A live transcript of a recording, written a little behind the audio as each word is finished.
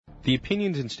The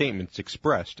opinions and statements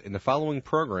expressed in the following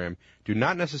program do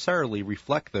not necessarily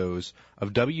reflect those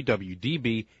of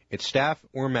WWDB, its staff,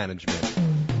 or management.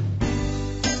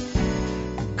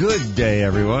 Good day,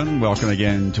 everyone. Welcome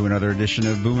again to another edition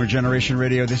of Boomer Generation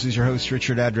Radio. This is your host,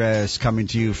 Richard Address, coming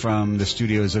to you from the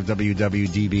studios of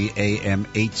WWDB AM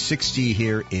 860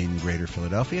 here in Greater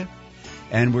Philadelphia.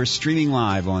 And we're streaming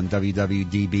live on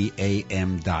www.dbam.com.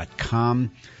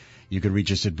 You can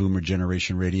reach us at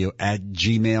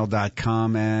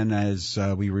boomergenerationradio@gmail.com. And as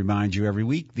we remind you every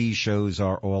week, these shows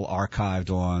are all archived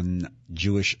on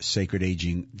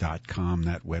jewishsacredaging.com,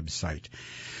 that website.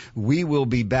 We will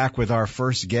be back with our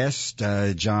first guest,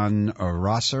 John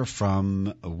Rosser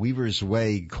from Weaver's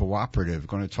Way Cooperative.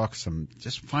 Going to talk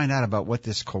just find out about what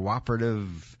this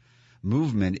cooperative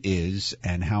movement is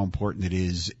and how important it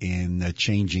is in the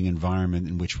changing environment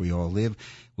in which we all live.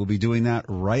 We'll be doing that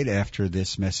right after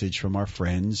this message from our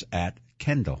friends at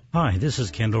Kendall. Hi, this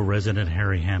is Kendall resident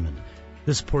Harry Hammond.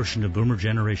 This portion of Boomer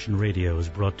Generation Radio is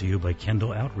brought to you by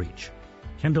Kendall Outreach.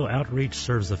 Kendall Outreach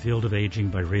serves the field of aging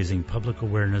by raising public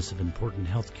awareness of important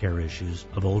health care issues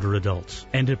of older adults,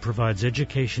 and it provides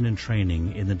education and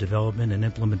training in the development and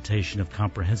implementation of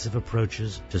comprehensive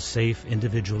approaches to safe,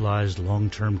 individualized,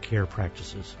 long-term care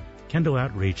practices. Kendall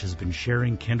Outreach has been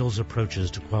sharing Kendall's approaches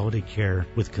to quality care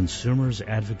with consumers,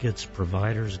 advocates,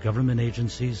 providers, government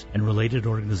agencies, and related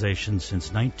organizations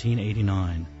since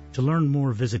 1989. To learn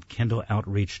more, visit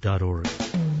kendalloutreach.org.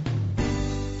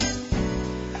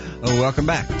 Welcome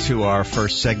back to our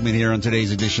first segment here on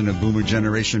today's edition of Boomer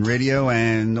Generation Radio.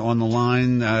 And on the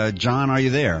line, John, are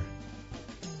you there?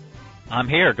 I'm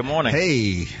here. Good morning.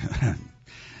 Hey,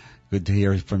 good to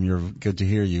hear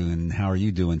you. And how are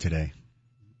you doing today?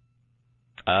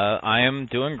 I am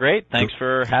doing great. Thanks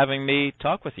for having me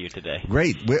talk with you today.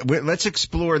 Great. Let's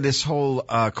explore this whole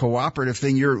cooperative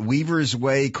thing. You're Weaver's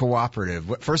Way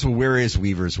Cooperative. First of all, where is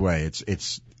Weaver's Way?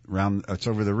 It's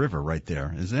over the river right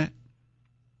there, isn't it?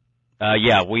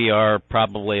 Yeah, we are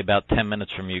probably about 10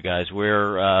 minutes from you guys. We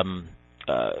have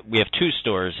two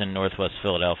stores in Northwest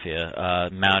Philadelphia,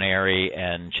 Mount Airy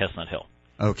and Chestnut Hill.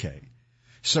 Okay.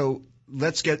 So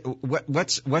let's get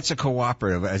what's a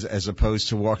cooperative as opposed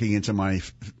to walking into my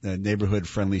neighborhood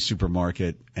friendly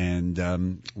supermarket,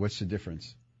 and what's the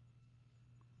difference?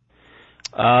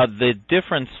 The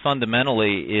difference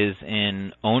fundamentally is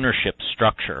in ownership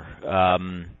structure.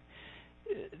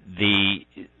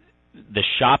 The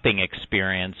shopping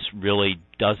experience really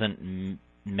doesn't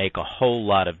make a whole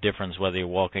lot of difference whether you're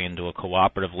walking into a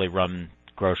cooperatively run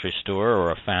grocery store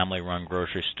or a family-run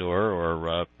grocery store or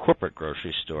a corporate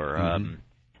grocery store. Mm-hmm.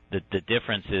 The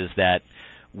difference is that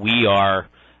we are,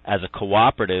 as a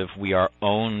cooperative, we are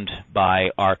owned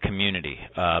by our community.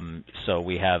 So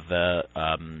we have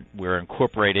we're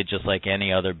incorporated just like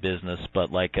any other business, but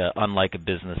unlike a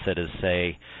business that is,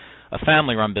 say, a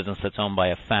family-run business that's owned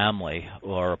by a family,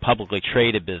 or a publicly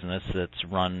traded business that's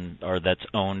run or that's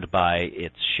owned by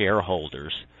its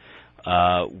shareholders.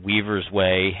 Weaver's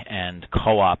Way and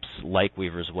co-ops like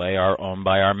Weaver's Way are owned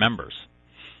by our members.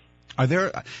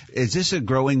 Is this a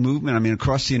growing movement? I mean,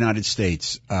 across the United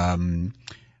States,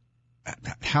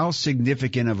 how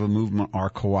significant of a movement are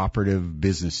cooperative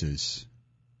businesses?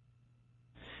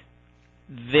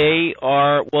 They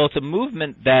are, well, it's a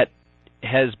movement that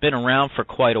has been around for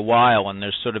quite a while, and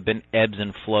there's sort of been ebbs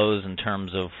and flows in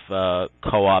terms of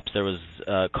co-ops.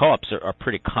 Co-ops are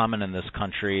pretty common in this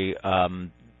country,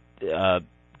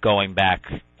 going back,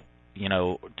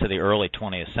 to the early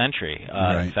 20th century.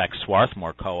 Right. In fact,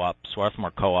 Swarthmore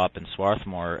Co-op in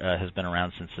Swarthmore has been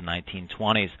around since the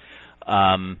 1920s.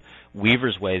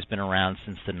 Weaver's Way has been around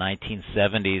since the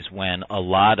 1970s, when a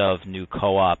lot of new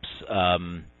co-ops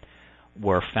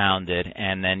were founded,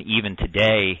 and then even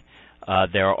today,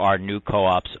 there are new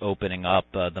co-ops opening up,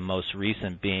 the most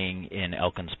recent being in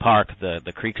Elkins Park,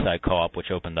 the Creekside Co-op, which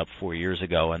opened up 4 years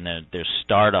ago, and there's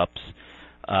startups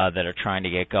that are trying to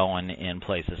get going in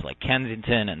places like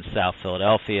Kensington and South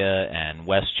Philadelphia and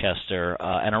Westchester,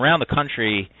 and around the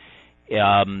country.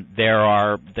 There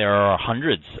are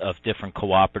hundreds of different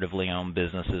cooperatively owned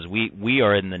businesses. We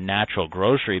are in the natural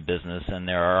grocery business, and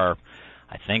there are,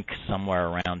 I think, somewhere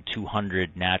around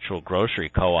 200 natural grocery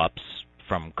co-ops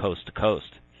from coast to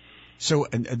coast. So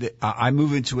I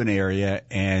move into an area,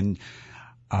 and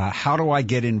how do I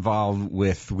get involved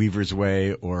with Weaver's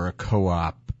Way or a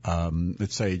co-op?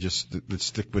 Let's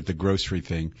stick with the grocery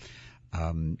thing.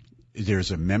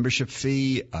 There's a membership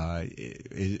fee.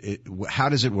 How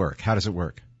does it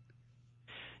work?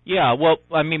 Yeah, well,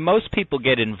 I mean, most people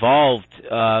get involved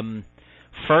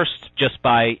First, just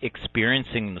by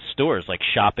experiencing the stores, like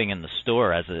shopping in the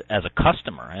store as a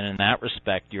customer, and in that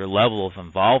respect, your level of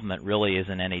involvement really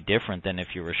isn't any different than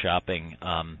if you were shopping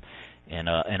in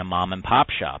a mom and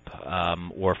pop shop,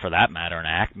 or for that matter, an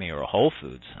Acme or a Whole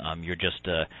Foods.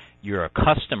 You're a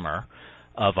customer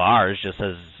of ours, just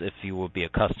as if you would be a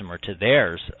customer to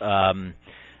theirs.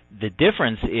 The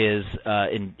difference is,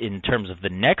 in terms of the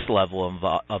next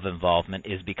level of involvement,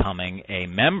 is becoming a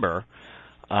member.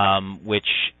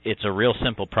 Which it's a real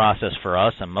simple process for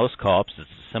us and most co-ops. It's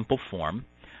a simple form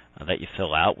that you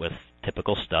fill out with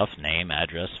typical stuff: name,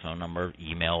 address, phone number,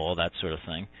 email, all that sort of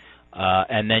thing.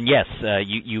 And then, yes,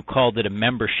 you called it a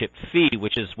membership fee,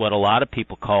 which is what a lot of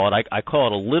people call it. I call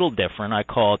it a little different. I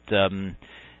call it an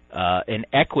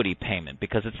equity payment,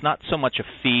 because it's not so much a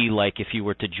fee like if you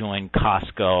were to join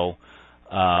Costco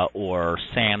or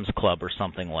Sam's Club or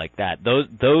something like that.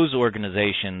 Those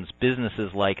organizations,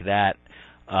 businesses like that,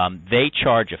 they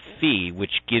charge a fee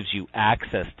which gives you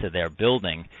access to their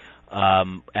building.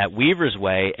 At Weaver's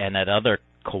Way and at other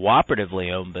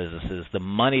cooperatively owned businesses, the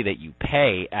money that you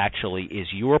pay actually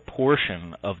is your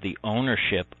portion of the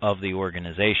ownership of the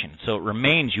organization. So it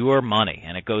remains your money,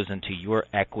 and it goes into your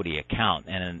equity account,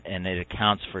 and it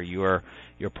accounts for your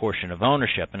portion of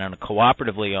ownership. And in a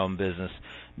cooperatively owned business,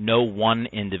 no one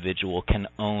individual can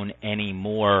own any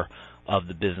more of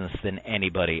the business than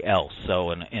anybody else.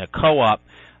 So in a co-op,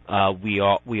 we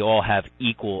all have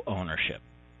equal ownership.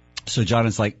 So, John,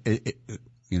 it's like, this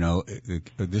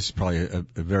is probably a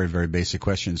very, very basic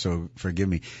question, so forgive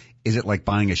me. Is it like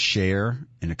buying a share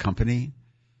in a company?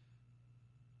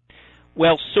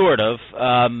 Well, sort of.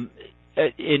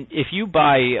 If you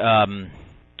buy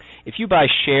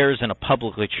shares in a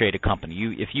publicly traded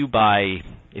company, if you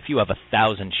have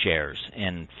 1,000 shares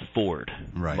in Ford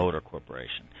Motor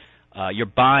Corporation, you're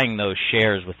buying those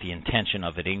shares with the intention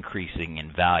of it increasing in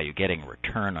value, getting a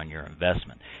return on your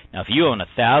investment. Now, if you own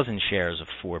 1,000 shares of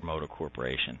Ford Motor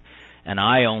Corporation, and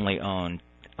I only own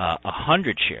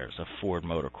 100 shares of Ford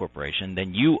Motor Corporation,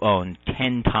 then you own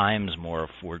 10 times more of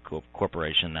Ford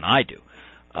Corporation than I do.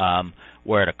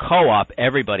 Where at a co-op,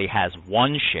 everybody has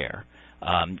one share.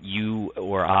 You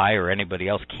or I or anybody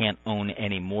else can't own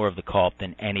any more of the co-op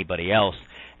than anybody else,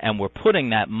 and we're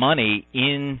putting that money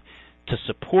in to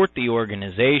support the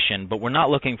organization, but we're not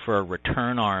looking for a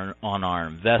return on our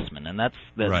investment, and that's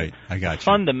right. I got the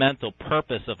fundamental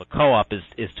purpose of a co-op is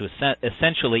to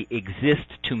essentially exist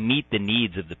to meet the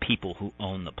needs of the people who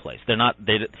own the place. They're not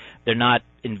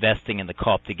investing in the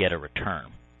co-op to get a return.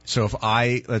 So if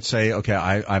let's say, okay,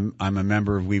 I'm a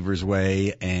member of Weaver's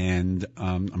Way, and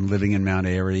I'm living in Mount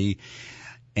Airy,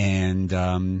 and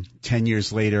 10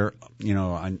 years later,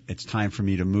 it's time for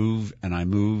me to move, and I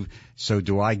move. So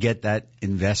do I get that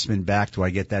investment back? Do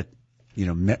I get that,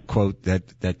 quote,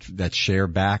 that share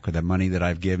back, or the money that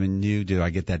I've given you? Do I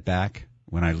get that back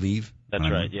when I leave? That's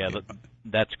right. Yeah,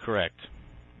 that's correct.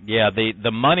 Yeah,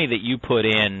 the money that you put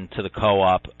in to the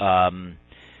co-op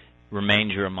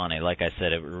remains your money. Like I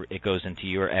said, it goes into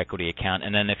your equity account.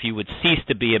 And then if you would cease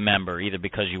to be a member, either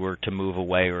because you were to move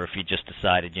away or if you just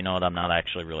decided, I'm not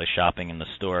actually really shopping in the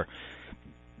store,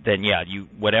 then yeah,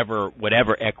 whatever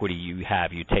equity you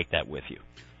have, you take that with you.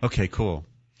 Okay, cool.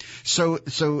 So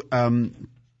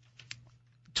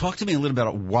talk to me a little bit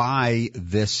about why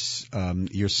this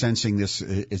you're sensing this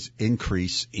is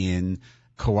increase in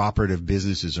cooperative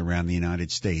businesses around the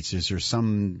United States. Is there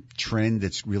some trend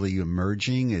that's really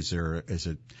emerging? Is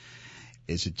it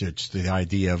just the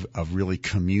idea of really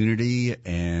community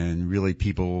and really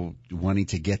people wanting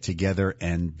to get together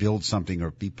and build something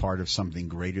or be part of something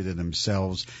greater than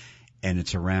themselves? And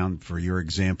it's around, for your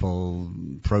example,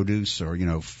 produce or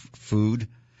food.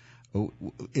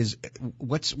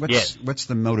 What's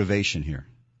the motivation here?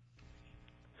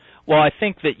 Well, I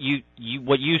think that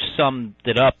what you summed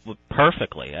it up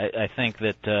perfectly. I think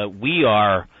that we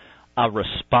are a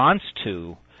response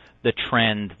to the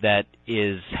trend that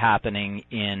is happening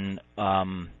in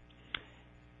all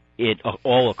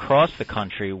across the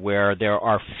country, where there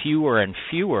are fewer and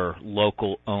fewer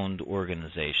local-owned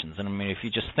organizations. And I mean, if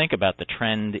you just think about the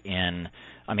trend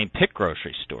pick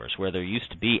grocery stores, where there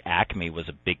used to be Acme was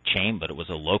a big chain, but it was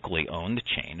a locally owned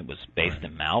chain. It was based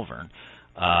in Malvern.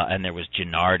 And there was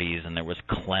Gennardi's, and there was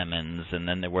Clemens, and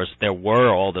then there were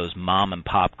all those mom and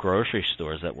pop grocery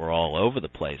stores that were all over the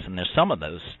place, and there's some of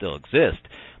those still exist,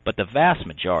 but the vast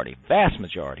majority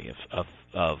of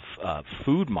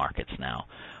food markets now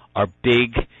are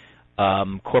big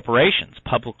corporations,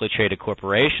 publicly traded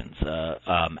corporations.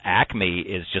 Acme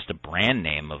is just a brand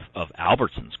name of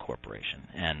Albertsons Corporation,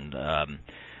 and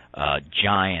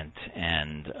Giant,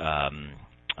 and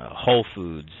Whole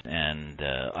Foods, and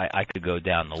I could go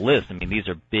down the list. I mean, these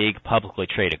are big publicly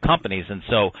traded companies, and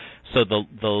so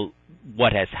the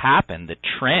what has happened, the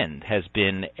trend has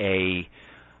been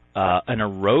an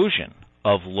erosion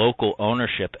of local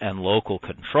ownership and local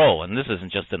control. And this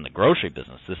isn't just in the grocery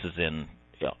business. This is in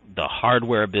the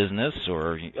hardware business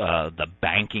or the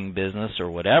banking business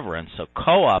or whatever. And so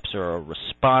co-ops are a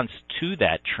response to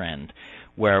that trend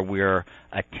where we're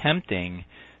attempting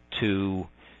to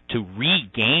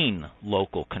regain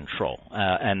local control.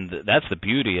 And that's the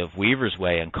beauty of Weaver's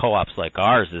Way and co-ops like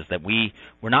ours, is that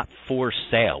we're not for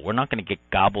sale. We're not going to get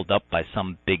gobbled up by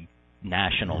some big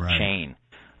national chain.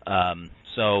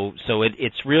 So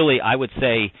it's really, I would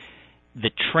say,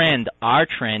 our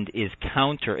trend is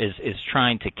trying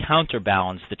to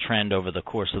counterbalance the trend over the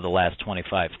course of the last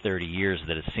 25, 30 years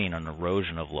that has seen an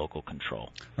erosion of local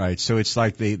control. Right. So it's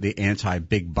like the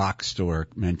anti-big box store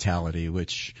mentality,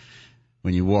 which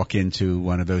when you walk into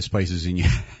one of those places and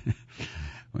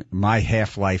my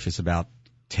half-life is about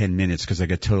 10 minutes because I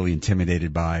get totally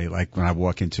intimidated by, like when I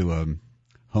walk into a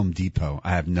Home Depot,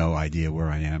 I have no idea where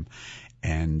I am.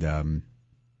 And,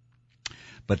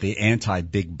 but the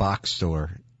anti-big box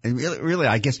store, and really,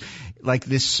 I guess, like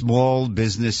this small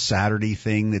business Saturday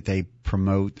thing that they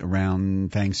promote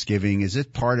around Thanksgiving, is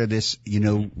it part of this,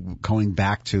 going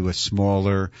back to a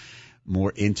smaller,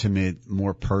 more intimate,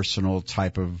 more personal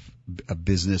type of a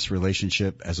business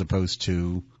relationship as opposed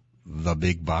to the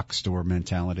big box store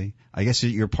mentality? I guess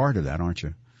you're part of that, aren't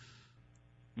you?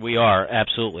 We are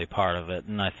absolutely part of it,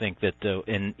 and I think that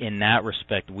in that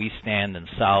respect, we stand in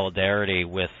solidarity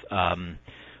with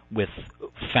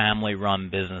family-run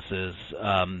businesses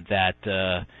that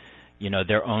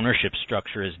their ownership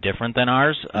structure is different than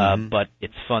ours, but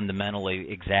it's fundamentally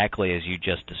exactly as you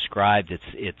just described.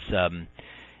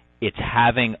 It's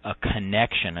having a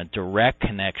connection, a direct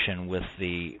connection with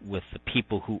the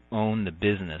people who own the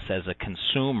business. As a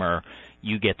consumer,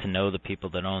 you get to know the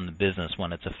people that own the business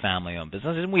when it's a family-owned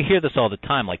business. And we hear this all the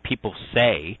time, like people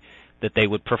say that they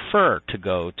would prefer to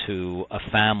go to a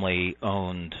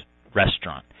family-owned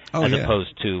restaurant as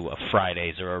opposed to a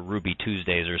Fridays or a Ruby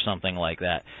Tuesdays or something like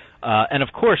that. And,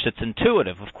 of course, it's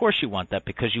intuitive. Of course you want that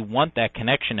because you want that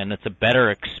connection, and it's a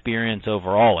better experience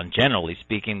overall. And generally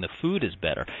speaking, the food is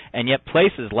better. And yet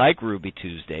places like Ruby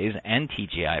Tuesdays and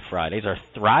TGI Fridays are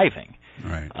thriving.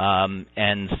 Right.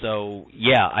 And so,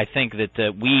 I think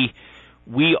that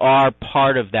we are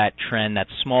part of that trend. That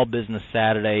Small Business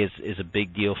Saturday is a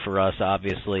big deal for us,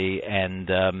 obviously,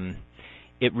 and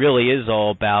it really is all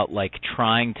about like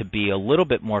trying to be a little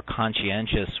bit more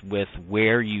conscientious with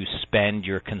where you spend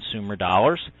your consumer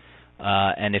dollars,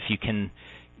 and if you can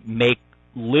make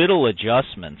little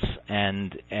adjustments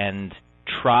and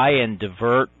try and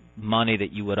divert money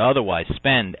that you would otherwise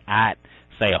spend at,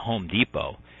 say, a Home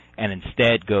Depot, and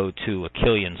instead go to a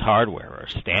Killian's Hardware or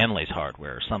Stanley's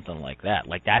Hardware or something like that.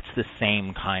 Like that's the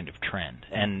same kind of trend.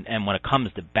 And when it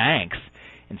comes to banks,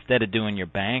 instead of doing your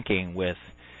banking with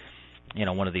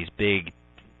one of these big,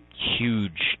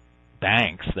 huge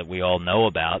banks that we all know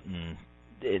about, and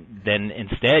then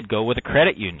instead go with a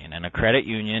credit union. And a credit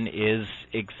union is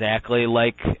exactly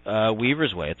like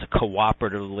Weaver's Way. It's a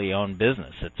cooperatively owned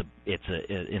business. It's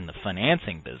in the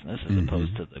financing business as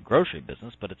opposed to the grocery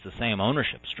business, but it's the same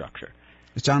ownership structure.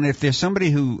 John, if there's somebody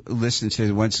who listens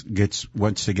to wants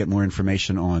to get more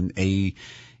information on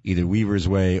either Weaver's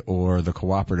Way or the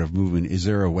cooperative movement, is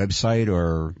there a website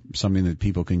or something that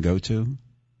people can go to?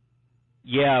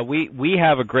 Yeah, we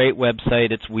have a great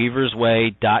website. It's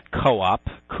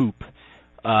weaversway.coop,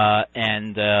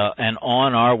 and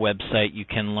on our website you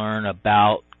can learn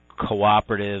about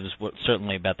cooperatives,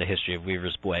 certainly about the history of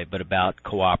Weaver's Way, but about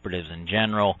cooperatives in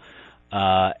general,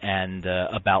 and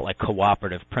about like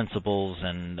cooperative principles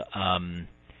and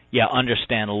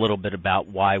understand a little bit about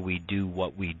why we do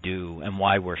what we do and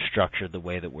why we're structured the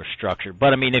way that we're structured.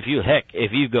 But I mean, if you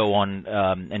go on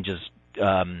and just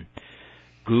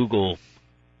Google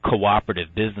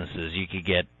cooperative businesses, you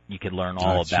could learn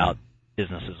all about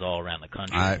businesses all around the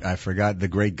country. I forgot the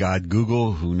great God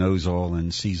Google, who knows all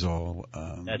and sees all.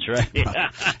 That's right.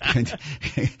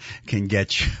 can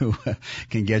get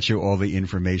you all the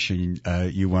information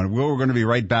you want. We're going to be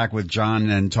right back with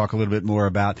John and talk a little bit more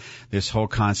about this whole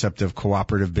concept of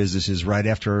cooperative businesses right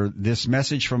after this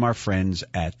message from our friends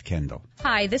at Kendall.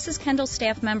 Hi, this is Kendall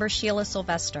staff member Sheila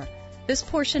Sylvester. This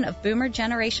portion of Boomer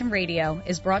Generation Radio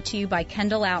is brought to you by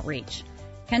Kendall Outreach.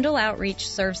 Kendall Outreach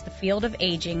serves the field of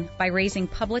aging by raising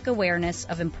public awareness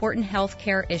of important health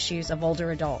care issues of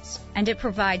older adults, and it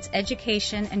provides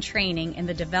education and training in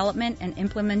the development and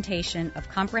implementation of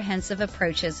comprehensive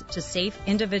approaches to safe,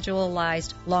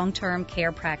 individualized, long-term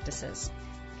care practices.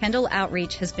 Kendall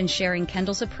Outreach has been sharing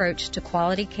Kendall's approach to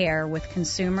quality care with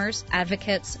consumers,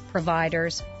 advocates,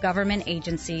 providers, government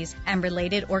agencies, and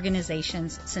related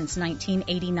organizations since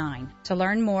 1989. To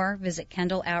learn more, visit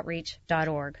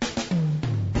kendalloutreach.org.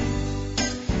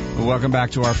 Welcome back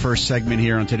to our first segment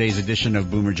here on today's edition of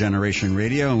Boomer Generation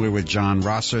Radio, and we're with John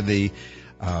Rosser, the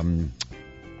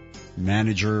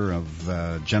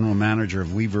general manager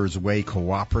of Weaver's Way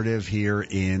Cooperative here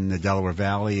in the Delaware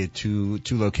Valley, at two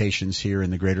locations here in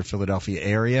the greater Philadelphia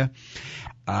area.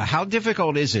 How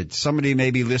difficult is it? Somebody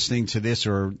may be listening to this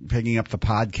or picking up the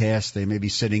podcast. They may be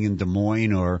sitting in Des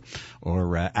Moines or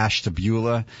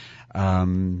Ashtabula,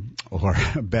 or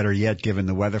better yet, given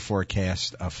the weather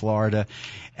forecast, Florida.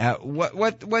 How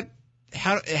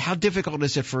difficult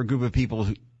is it for a group of people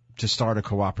to start a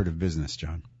cooperative business,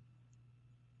 John?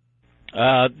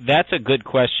 That's a good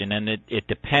question, and it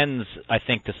depends, I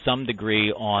think, to some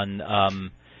degree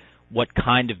on what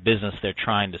kind of business they're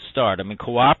trying to start. I mean,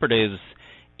 cooperatives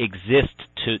exist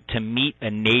to meet a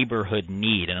neighborhood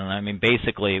need, and I mean,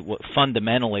 basically,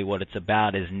 fundamentally what it's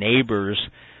about is neighbors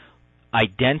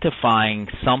identifying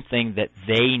something that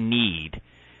they need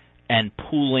and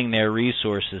pooling their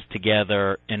resources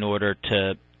together in order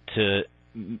to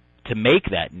make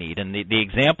that need. And the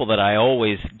example that I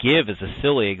always give is a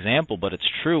silly example, but it's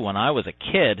true. When I was a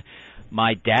kid,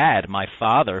 my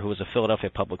father, who was a Philadelphia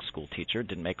public school teacher,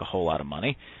 didn't make a whole lot of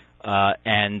money,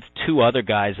 and two other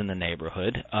guys in the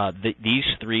neighborhood, these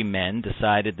three men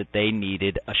decided that they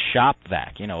needed a shop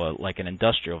vac, like an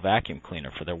industrial vacuum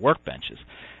cleaner for their workbenches.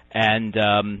 And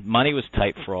money was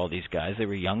tight for all these guys. They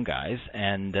were young guys,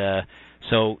 and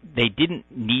so they didn't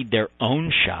need their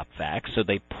own shop vac, so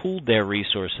they pooled their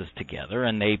resources together,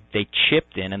 and they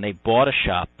chipped in, and they bought a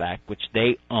shop vac, which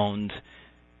they owned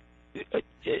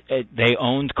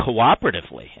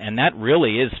cooperatively. And that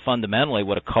really is fundamentally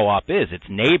what a co-op is. It's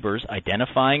neighbors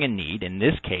identifying a need. In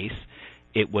this case,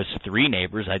 it was three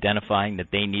neighbors identifying that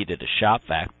they needed a shop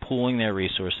vac, pooling their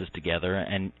resources together,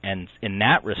 and in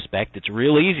that respect, it's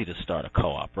real easy to start a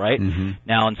co-op, right? Mm-hmm.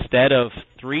 Now, instead of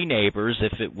three neighbors,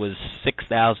 if it was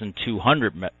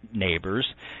 6,200 neighbors,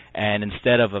 and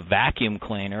instead of a vacuum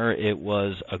cleaner, it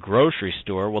was a grocery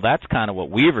store, well, that's kind of what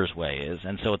Weaver's Way is,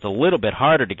 and so it's a little bit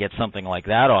harder to get something like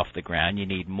that off the ground. You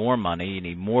need more money, you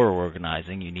need more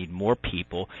organizing, you need more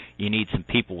people, you need some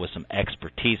people with some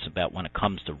expertise about when it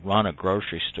comes to run a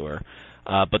grocery store.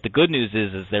 But the good news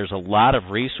is there's a lot of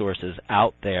resources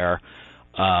out there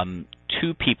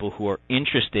to people who are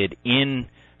interested in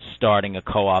starting a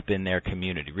co-op in their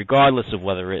community, regardless of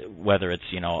whether it's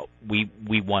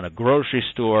we want a grocery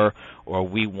store or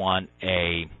we want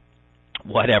a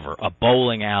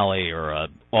bowling alley or a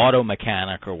auto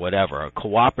mechanic or whatever. A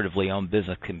cooperatively owned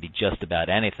business can be just about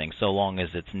anything, so long as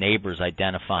it's neighbors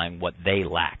identifying what they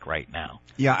lack right now.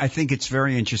 Yeah, I think it's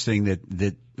very interesting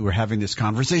that we're having this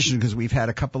conversation, because we've had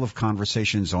a couple of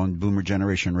conversations on Boomer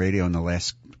Generation Radio in the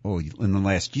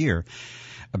last year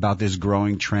about this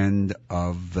growing trend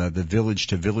of the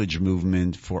village-to-village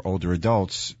movement for older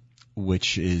adults,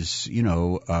 which is,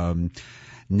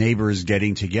 neighbors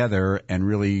getting together and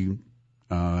really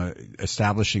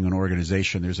establishing an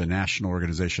organization. There's a national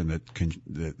organization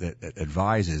that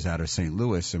advises out of St.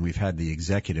 Louis, and we've had the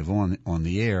executive on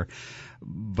the air.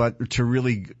 But to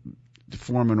really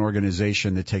form an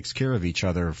organization that takes care of each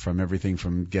other, from everything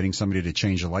from getting somebody to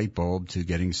change a light bulb to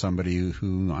getting somebody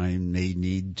who I may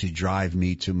need to drive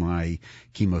me to my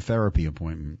chemotherapy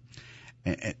appointment.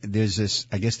 There's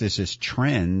this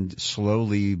trend,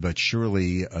 slowly but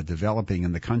surely, developing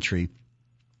in the country,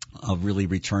 of really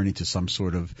returning to some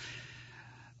sort of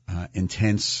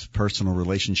intense personal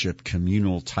relationship,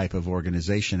 communal type of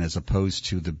organization, as opposed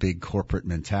to the big corporate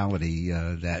mentality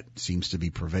that seems to be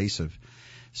pervasive.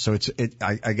 So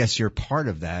I guess you're part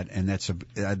of that, and that's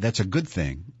a good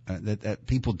thing. That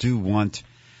people do want,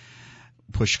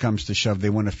 push comes to shove, they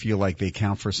want to feel like they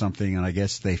count for something, and I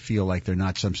guess they feel like they're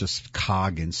not some just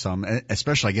cog in some,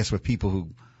 especially I guess with people who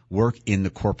work in the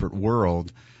corporate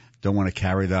world, don't want to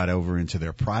carry that over into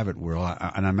their private world.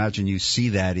 And I imagine you see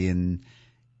that in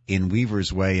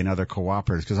Weaver's Way and other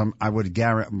cooperatives, because I would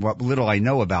guarantee, what little I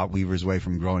know about Weaver's Way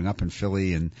from growing up in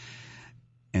Philly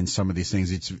and some of these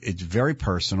things, it's very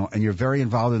personal, and you're very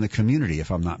involved in the community,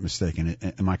 if I'm not mistaken.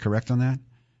 Am I correct on that?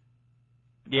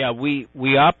 Yeah, we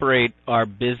operate our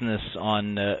business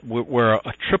on we're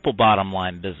a triple bottom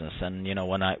line business, and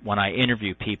when I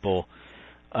interview people,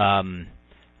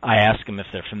 I ask them if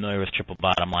they're familiar with triple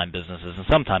bottom line businesses, and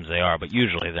sometimes they are, but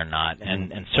usually they're not.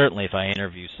 And certainly if I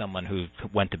interview someone who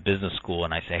went to business school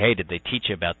and I say, hey, did they teach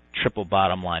you about triple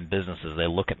bottom line businesses? They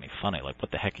look at me funny, like, what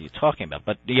the heck are you talking about?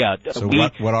 But yeah, so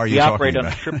what are you we talking operate about?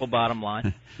 on a triple bottom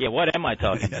line. Yeah, what am I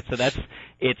talking about? So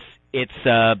it's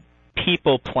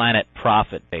people, planet,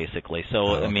 profit, basically.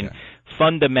 So okay. I mean,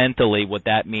 fundamentally, what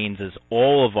that means is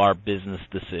all of our business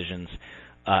decisions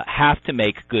have to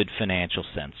make good financial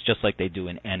sense, just like they do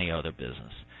in any other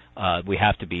business. We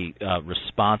have to be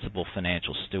responsible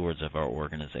financial stewards of our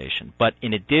organization. But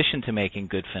in addition to making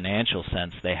good financial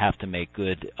sense, they have to make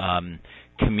good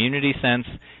community sense,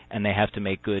 and they have to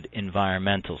make good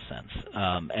environmental sense.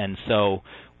 And so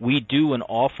we do an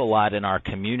awful lot in our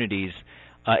communities,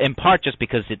 in part just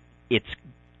because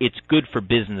it's good for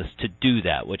business to do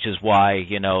that, which is why,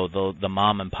 the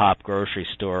mom and pop grocery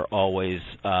store always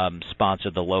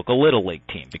sponsored the local Little League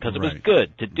team, because it was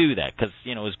good to do that, because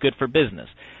it was good for business.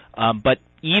 But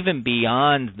even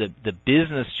beyond the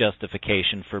business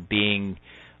justification for being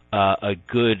a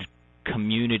good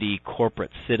community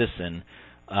corporate citizen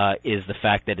is the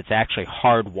fact that it's actually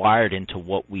hardwired into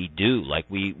what we do. Like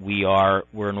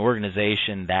we're an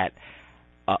organization that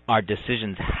our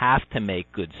decisions have to make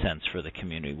good sense for the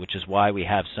community, which is why we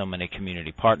have so many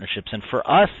community partnerships. And for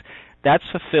us, that's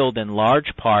fulfilled in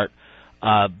large part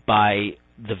by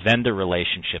the vendor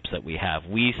relationships that we have.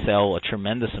 We sell a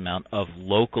tremendous amount of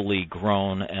locally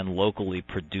grown and locally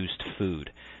produced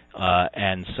food.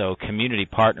 And so community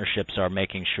partnerships are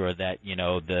making sure that,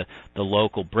 the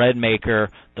local bread maker,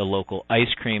 the local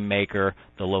ice cream maker,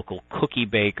 the local cookie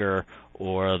baker,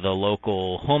 or the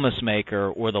local hummus maker,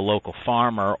 or the local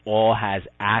farmer all has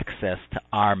access to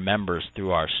our members through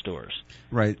our stores.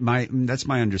 Right. That's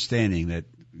my understanding, that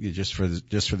just for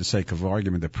the sake of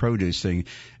argument, the produce thing,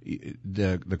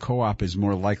 the co-op is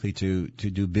more likely to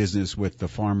do business with the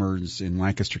farmers in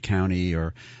Lancaster County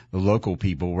or the local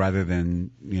people rather than,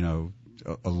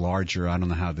 a larger, I don't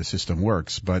know how the system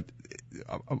works, but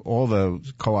all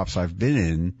the co-ops I've been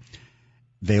in,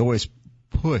 they always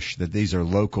push that these are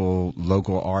local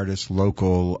artists,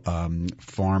 local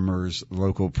farmers,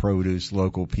 local produce,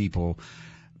 local people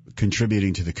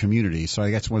contributing to the community. So I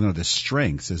guess one of the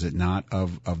strengths, is it not,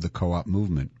 of the co-op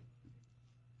movement?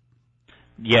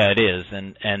 Yeah, it is,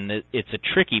 and it's a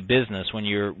tricky business when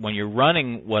you're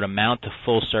running what amount to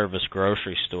full service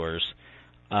grocery stores.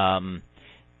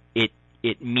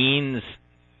 It means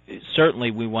certainly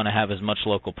we want to have as much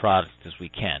local product as we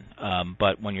can,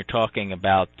 but when you're talking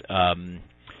about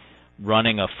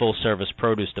running a full-service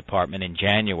produce department in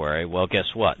January, well,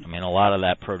 guess what? I mean, a lot of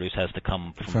that produce has to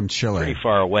come from Chile, pretty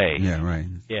far away. Yeah, right.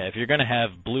 Yeah, if you're going to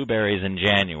have blueberries in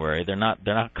January, they're not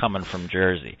coming from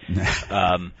Jersey. That's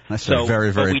a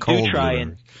very, very cold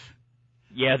blueberry.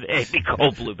 Yeah, they'd be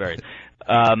cold blueberries.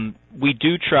 We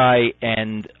do try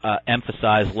and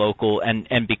emphasize local,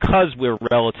 and because we're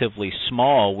relatively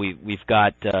small, we've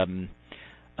got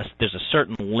there's a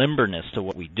certain limberness to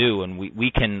what we do, and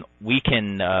we can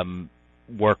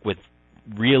work with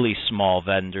really small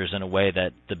vendors in a way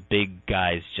that the big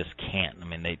guys just can't. I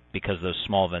mean, because those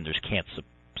small vendors can't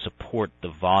support the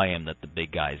volume that the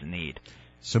big guys need.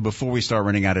 So before we start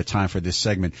running out of time for this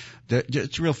segment,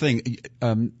 it's a real thing.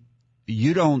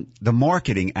 The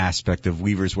marketing aspect of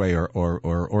Weaver's Way or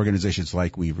organizations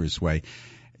like Weaver's Way,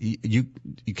 you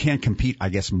can't compete, I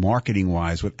guess,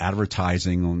 marketing-wise with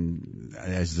advertising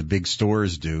as the big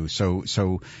stores do.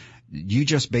 So you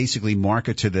just basically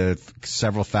market to the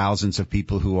several thousands of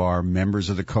people who are members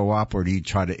of the co-op, or do you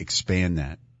try to expand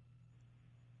that?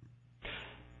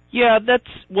 Yeah,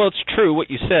 it's true. What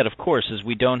you said, of course, is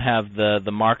we don't have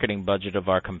the marketing budget of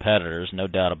our competitors, no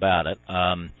doubt about it.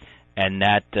 And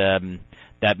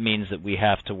that means that we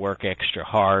have to work extra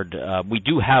hard. We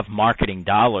do have marketing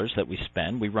dollars that we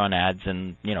spend. We run ads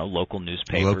in local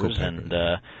newspapers and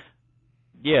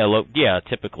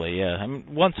typically, yeah. I mean,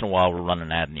 once in a while we'll run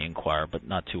an ad in the Inquirer, but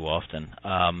not too often.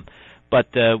 But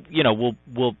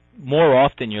we'll more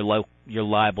often you're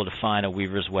liable to find a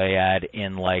Weaver's Way ad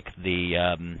in like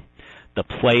the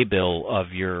playbill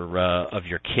of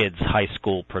your kid's high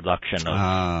school production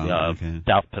of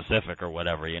South Pacific or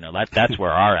whatever. That's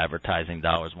where our advertising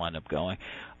dollars wind up going.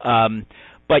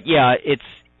 But yeah, it's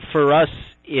for us.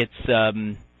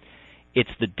 It's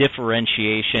the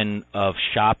differentiation of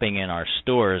shopping in our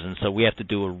stores, and so we have to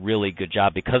do a really good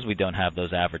job because we don't have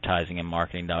those advertising and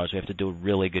marketing dollars. We have to do a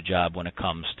really good job when it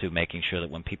comes to making sure that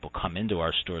when people come into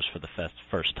our stores for the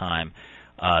first time,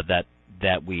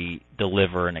 that we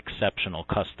deliver an exceptional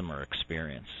customer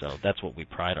experience. So that's what we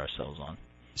pride ourselves on.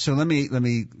 So let me,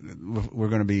 we're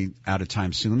going to be out of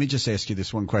time soon. Let me just ask you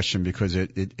this one question because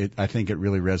I think it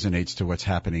really resonates to what's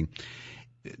happening.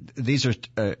 These are,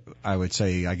 I would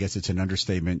say, I guess it's an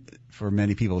understatement for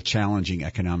many people, challenging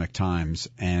economic times.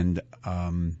 And,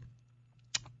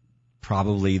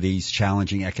 probably these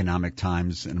challenging economic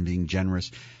times, and being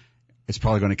generous, it's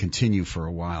probably going to continue for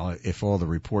a while if all the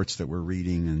reports that we're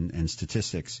reading and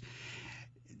statistics.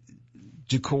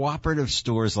 Do cooperative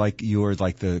stores like yours,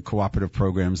 like the cooperative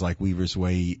programs like Weaver's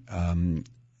Way,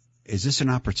 is this an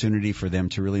opportunity for them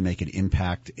to really make an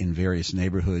impact in various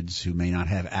neighborhoods who may not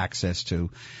have access to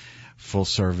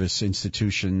full-service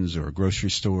institutions or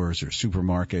grocery stores or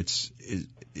supermarkets?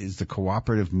 Is the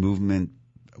cooperative movement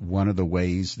one of the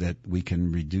ways that we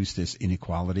can reduce this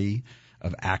inequality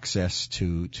of access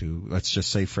to let's just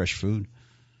say, fresh food?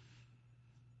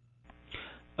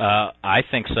 I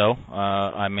think so.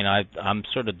 I'm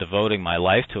sort of devoting my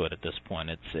life to it at this point.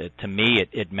 To me,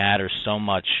 it matters so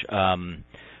much.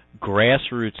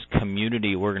 Grassroots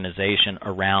community organization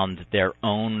around their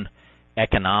own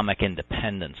economic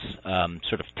independence,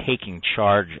 sort of taking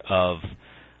charge of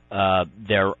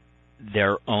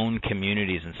their own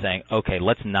communities and saying, okay,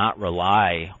 let's not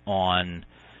rely on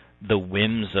the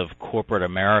whims of corporate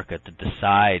America to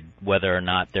decide whether or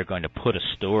not they're going to put a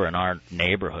store in our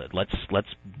neighborhood.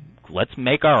 Let's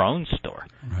make our own store.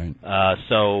 Right.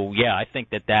 So yeah, I think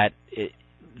that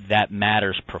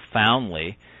matters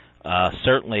profoundly.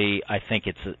 Certainly, I think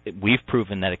we've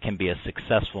proven that it can be a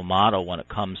successful model when it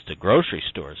comes to grocery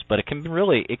stores, but it can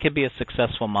be a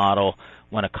successful model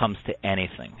when it comes to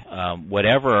anything.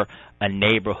 Whatever a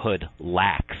neighborhood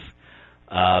lacks,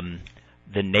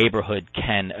 the neighborhood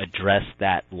can address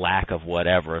that lack of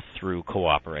whatever through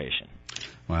cooperation.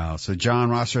 Wow. So John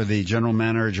Rosser, the general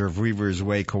manager of Weaver's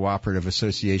Way Cooperative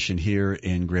Association here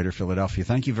in Greater Philadelphia,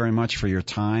 thank you very much for your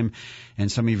time and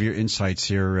some of your insights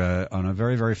here on a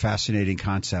very, very fascinating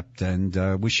concept.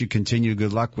 And wish you continued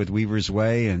good luck with Weaver's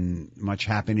Way and much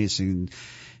happiness, and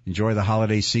enjoy the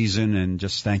holiday season. And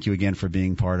just thank you again for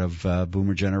being part of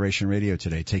Boomer Generation Radio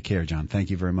today. Take care, John.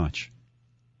 Thank you very much.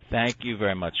 Thank you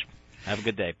very much. Have a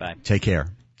good day. Bye. Take care.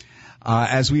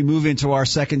 As we move into our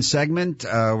second segment,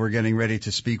 we're getting ready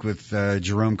to speak with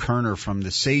Jerome Kerner from the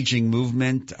Saging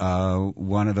Movement,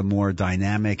 one of the more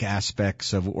dynamic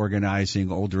aspects of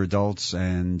organizing older adults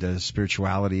and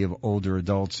spirituality of older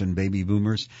adults and baby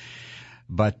boomers.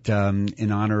 But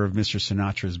in honor of Mr.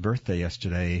 Sinatra's birthday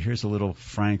yesterday, here's a little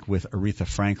Frank with Aretha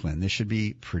Franklin. This should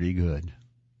be pretty good.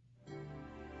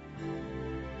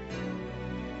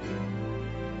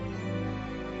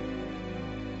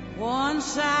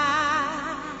 Once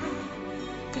I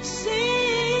could see,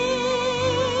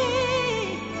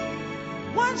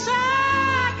 once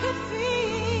I could feel,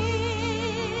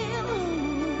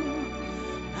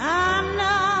 I'm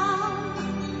numb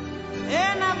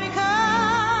and I've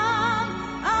become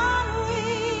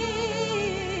unreal.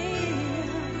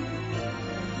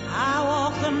 I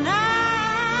walk the night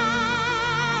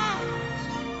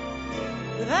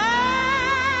without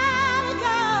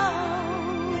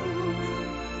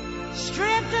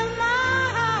stripped of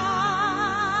my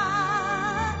heart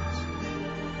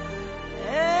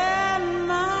and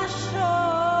my soul.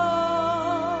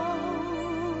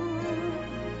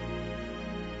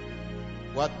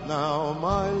 What now,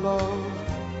 my love?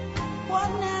 What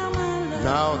now, my love?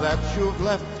 Now that you've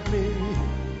left me,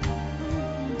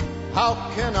 how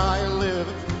can I live?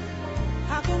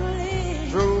 How can I live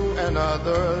through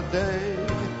another day?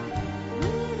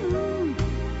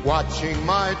 Watching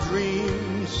my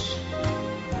dreams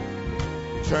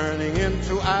turning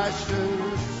into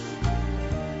ashes,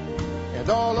 and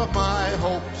all of my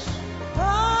hopes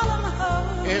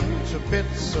into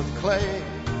bits of clay.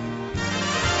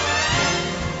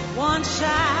 Once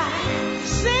I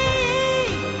see,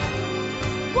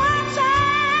 once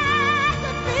I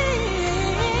could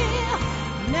feel,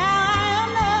 now I am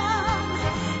numb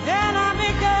and I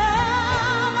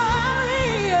become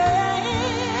unreal.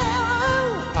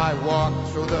 I walk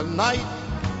through the night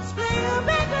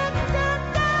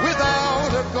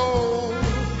without a goal,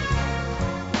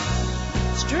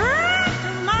 stripped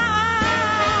of my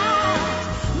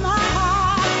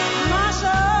heart, my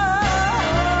soul.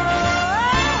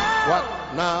 What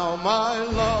now, my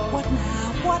love? What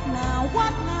now, what now,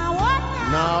 what now, what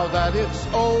now? Now that it's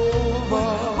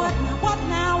over, What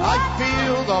now, I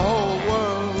feel the whole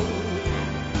world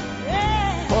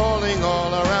falling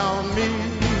all around me.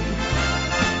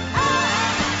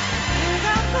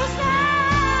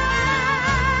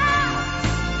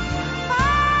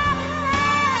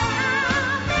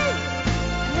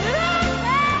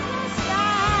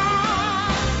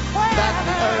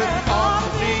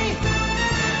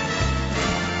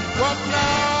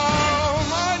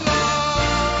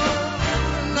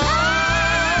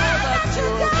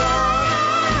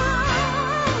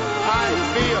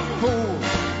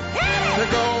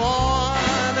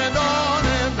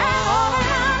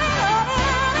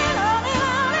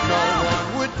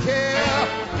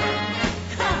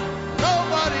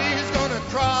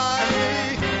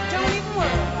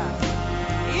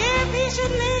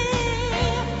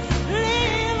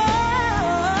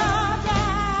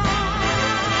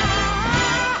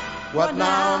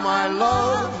 now, my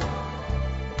love?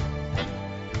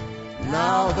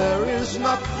 Now there is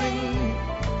nothing,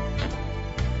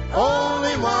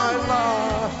 only my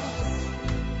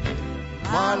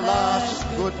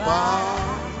last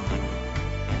goodbye,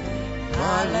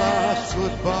 my last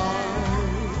goodbye.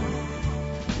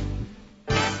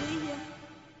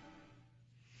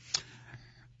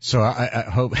 So I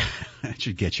hope that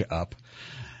should get you up.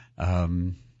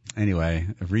 Anyway,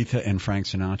 Aretha and Frank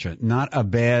Sinatra. Not a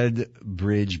bad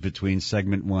bridge between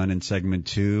segment 1 and segment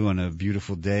 2 on a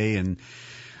beautiful day. And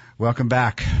welcome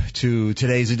back to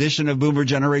today's edition of Boomer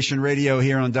Generation Radio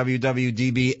here on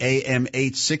WWDB AM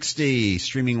 860,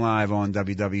 streaming live on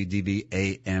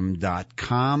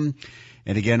WWDBAM.com.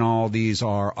 And again, all these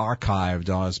are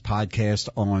archived as podcast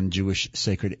on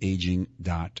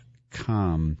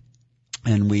JewishSacredAging.com.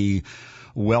 And we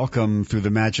welcome, through the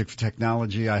magic of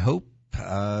technology, I hope,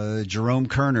 Jerome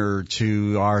Kerner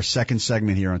to our second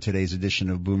segment here on today's edition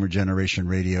of Boomer Generation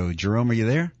Radio. Jerome, are you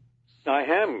there? I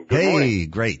am. Good morning.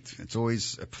 Great. It's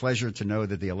always a pleasure to know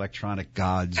that the electronic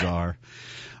gods are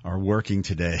working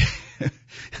today.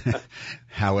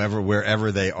 However,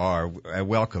 wherever they are.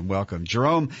 Welcome.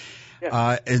 Jerome,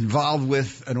 involved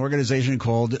with an organization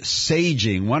called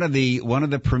Saging, one of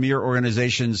the premier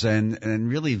organizations and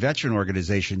really veteran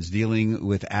organizations dealing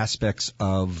with aspects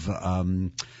of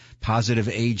positive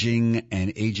aging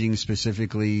and aging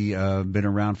specifically, been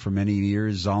around for many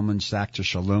years. Zalman Schachter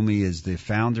Shalomi is the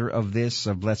founder of this,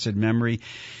 of blessed memory.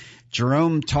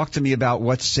 Jerome, talk to me about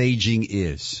what Saging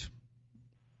is.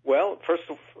 Well, first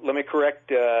of all, let me correct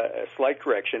a slight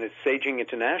correction. It's Saging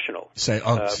International.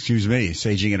 Excuse me,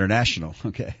 Saging International.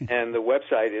 Okay. And the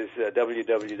website is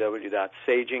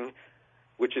www.saging,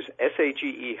 which is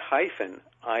SAGE-ing.org.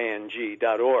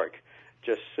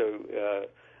 Just so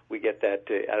we get that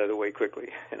out of the way quickly,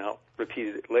 and I'll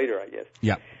repeat it later, I guess.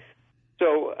 Yeah.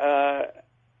 So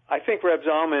I think Reb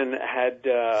Zalman had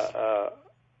a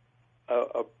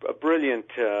brilliant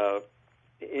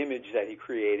image that he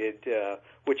created,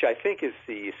 which I think is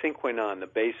the sine qua non, the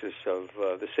basis of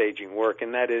the saging work,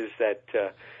 and that is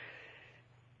that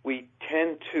we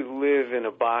tend to live in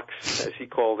a box, as he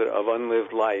called it, of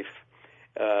unlived life,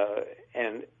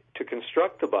 and to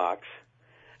construct the box,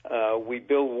 we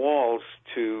build walls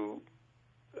to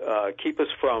keep us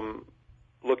from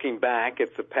looking back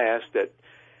at the past, at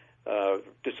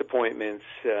disappointments,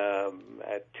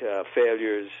 at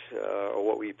failures, or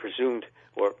what we presumed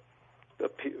or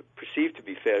perceived to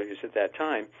be failures at that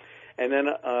time. And then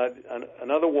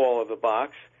another wall of the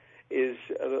box is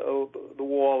the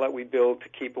wall that we build to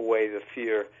keep away the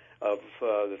fear of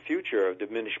the future, of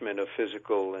diminishment of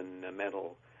physical and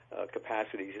mental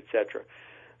capacities, etc.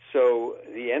 So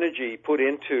the energy put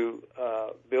into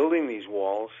building these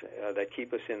walls that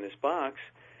keep us in this box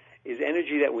is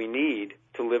energy that we need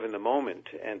to live in the moment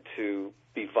and to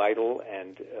be vital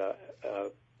and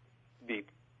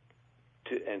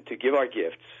to give our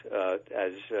gifts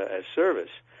as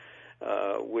service,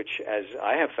 which, as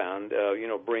I have found,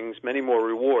 brings many more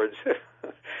rewards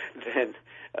than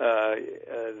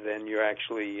you're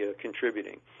actually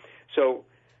contributing. So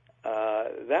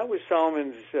that was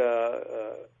Solomon's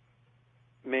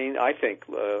main, I think,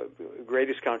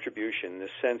 greatest contribution, the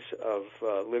sense of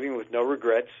living with no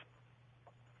regrets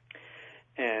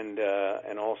and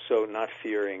also not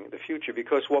fearing the future,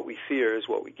 because what we fear is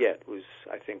what we get, was,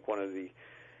 I think, one of the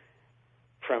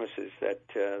premises that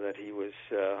he was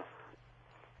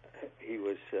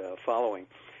following.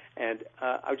 And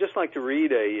I would just like to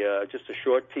read just a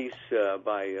short piece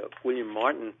by William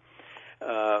Martin,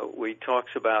 where he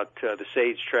talks about the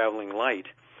sage traveling light.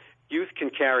 Youth can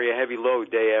carry a heavy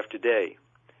load day after day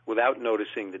without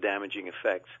noticing the damaging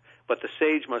effects, but the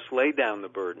sage must lay down the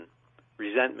burden.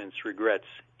 Resentments, regrets,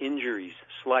 injuries,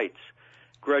 slights,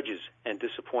 grudges, and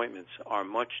disappointments are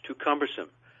much too cumbersome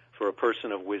for a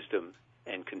person of wisdom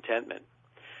and contentment.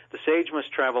 The sage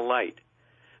must travel light.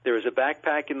 There is a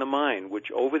backpack in the mind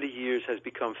which over the years has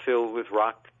become filled with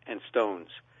rock and stones.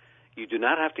 You do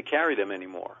not have to carry them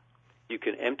anymore. You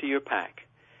can empty your pack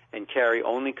and carry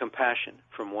only compassion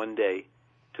from one day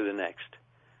to the next.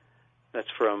 That's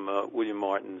from William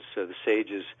Martin's The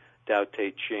Sage's Tao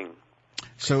Te Ching.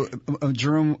 So,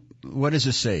 Jerome, what is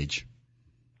a sage?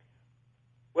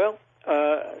 Well,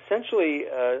 essentially,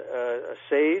 a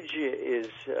sage is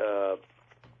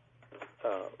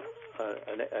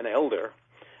an elder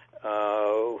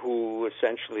who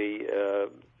essentially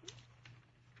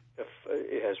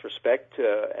has respect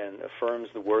and affirms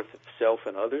the worth of self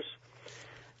and others,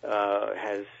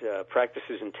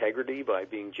 practices integrity by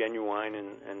being genuine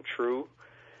and true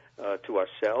to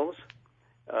ourselves,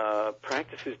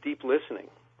 practices deep listening,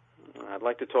 I'd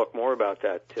like to talk more about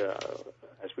that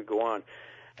as we go on.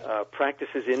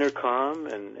 Practices inner calm,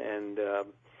 and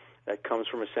that comes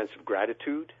from a sense of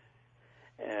gratitude,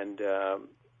 and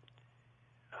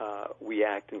we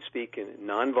act and speak in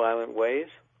nonviolent ways.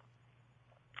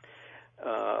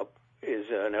 Is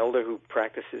an elder who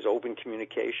practices open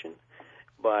communication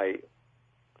by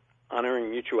honoring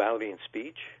mutuality in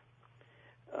speech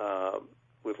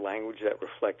with language that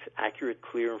reflects accurate,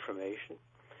 clear information.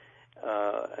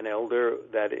 An elder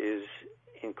that is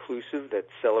inclusive, that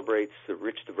celebrates the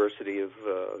rich diversity of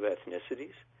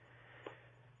ethnicities.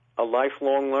 A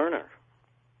lifelong learner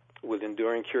with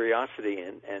enduring curiosity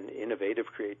and innovative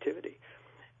creativity.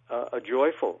 A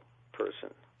joyful person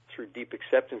through deep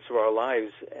acceptance of our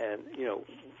lives, and,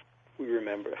 we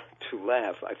remember to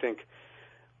laugh. I think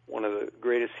one of the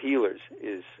greatest healers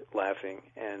is laughing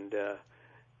and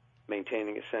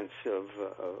maintaining a sense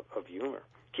of humor.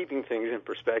 Keeping things in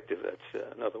perspective,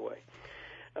 that's another way.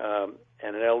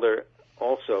 And an elder,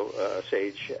 also a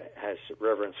sage, has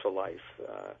reverence for life,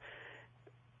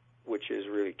 which is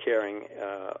really caring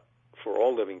for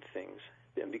all living things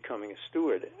and becoming a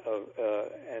steward of,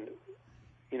 and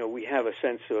we have a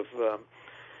sense of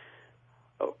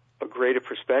a greater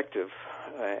perspective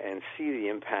and see the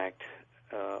impact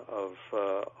of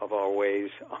our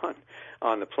ways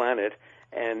on the planet.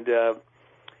 And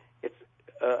it's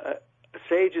a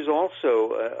sage is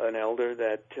also an elder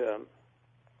that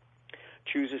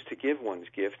chooses to give one's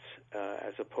gifts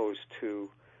as opposed to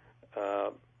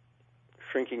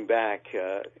shrinking back.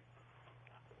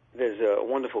 There's a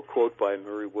wonderful quote by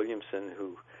Marie Williamson,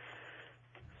 who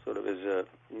sort of is a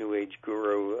New Age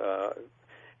guru,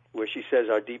 where she says,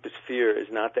 our deepest fear is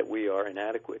not that we are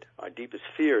inadequate. Our deepest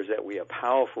fear is that we are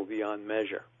powerful beyond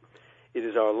measure. It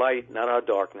is our light, not our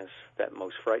darkness, that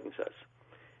most frightens us.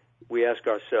 We ask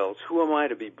ourselves, who am I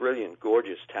to be brilliant,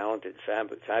 gorgeous, talented,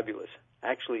 fabulous?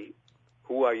 Actually,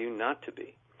 who are you not to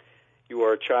be? You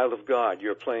are a child of God.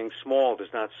 Your playing small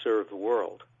does not serve the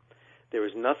world. There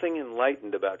is nothing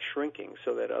enlightened about shrinking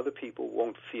so that other people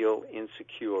won't feel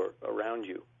insecure around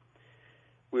you.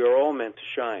 We are all meant to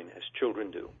shine as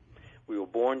children do. We were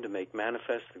born to make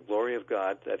manifest the glory of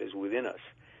God that is within us.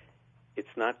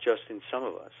 It's not just in some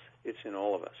of us, it's in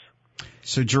all of us.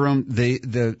 So, Jerome, the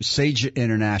Saging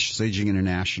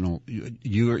International,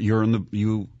 you're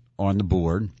on the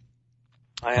board.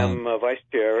 I am vice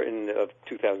chair of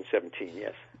 2017.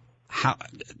 Yes.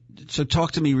 So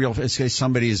talk to me real fast. Say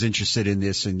somebody is interested in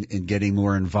this and getting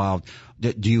more involved.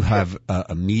 Do you have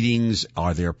meetings?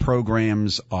 Are there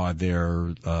programs? Are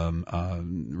there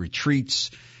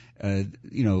retreats?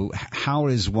 How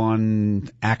does one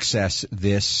access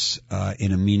this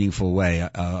in a meaningful way?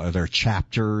 Are there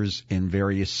chapters in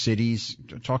various cities?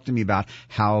 Talk to me about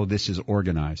how this is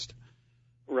organized.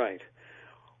 Right.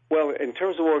 Well, in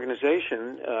terms of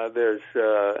organization, there's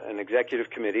an executive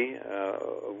committee,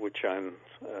 of which I'm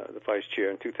the vice chair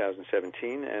in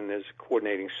 2017, and there's a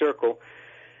coordinating circle,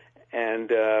 and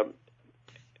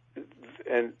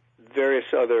various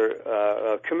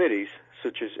other committees,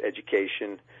 such as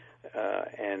education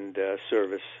and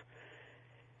service.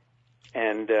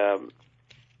 And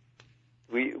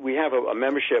we have a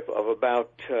membership of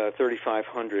about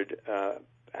 3,500.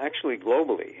 Actually,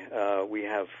 globally, we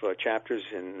have chapters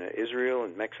in Israel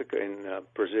and Mexico, in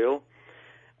Brazil,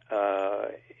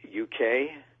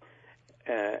 UK,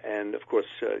 and of course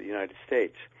the United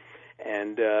States.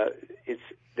 And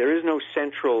there is no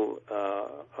central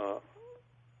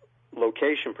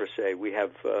location per se. We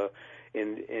have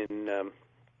in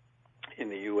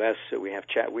the U.S. We have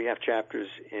chapters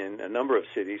in a number of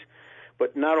cities,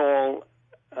 but not all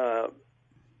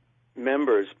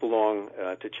members belong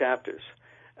to chapters.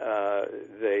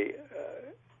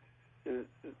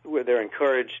 They're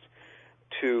encouraged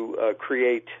to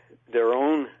create their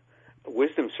own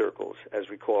wisdom circles, as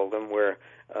we call them, where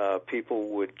people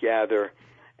would gather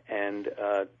and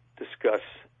discuss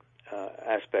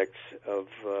aspects of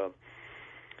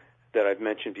that I've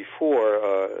mentioned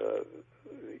before,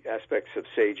 aspects of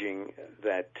saging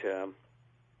that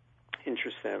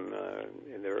interest them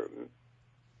in their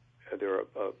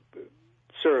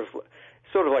sort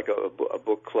of like a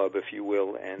book club, if you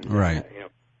will, and right.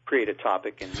 Create a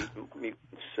topic and meet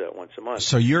once a month.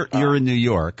 So you're in New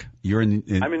York. I'm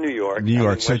in New York. New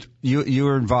York. So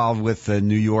you're involved with the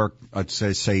New York, let's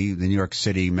say the New York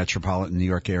City metropolitan New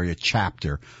York area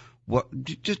chapter.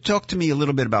 Just talk to me a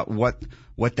little bit about what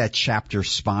that chapter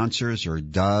sponsors or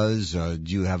does. Do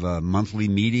you have a monthly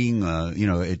meeting?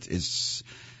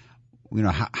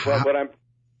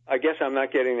 I guess I'm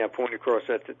not getting that point across,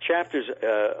 that the chapters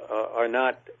are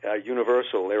not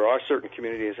universal. There are certain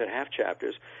communities that have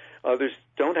chapters, Others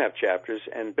don't have chapters,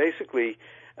 and basically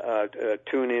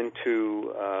tune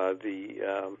into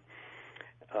the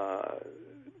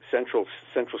central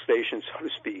station, so to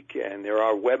speak. And there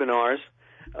are webinars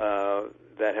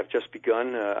that have just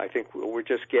begun. I think we're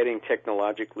just getting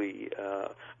technologically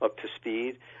up to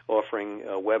speed, offering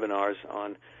webinars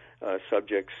on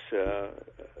subjects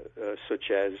such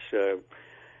as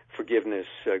forgiveness,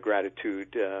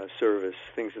 gratitude, service,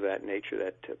 things of that nature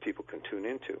that people can tune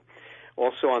into.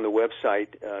 Also on the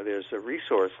website, there's a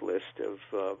resource list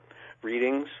of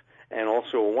readings and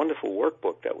also a wonderful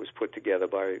workbook that was put together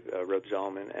by Reb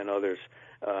Zalman and others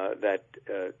that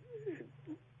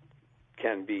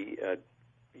can be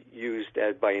used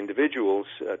by individuals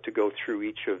to go through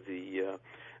each of the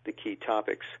key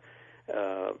topics.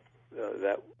 And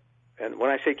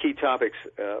when I say key topics,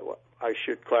 I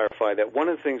should clarify that one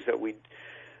of the things that we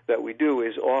do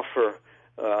is offer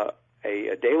a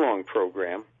day-long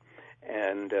program,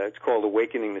 and it's called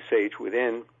Awakening the Sage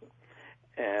Within.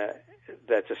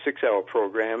 That's a 6-hour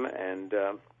program, and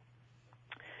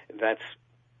that's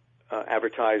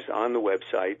advertised on the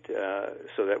website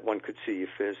so that one could see if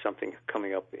there's something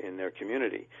coming up in their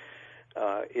community.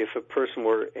 If a person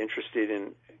were interested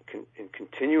in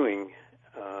continuing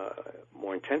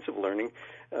more intensive learning,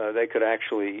 they could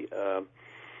actually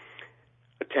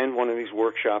attend one of these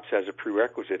workshops as a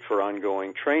prerequisite for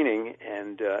ongoing training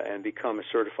and become a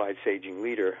certified saging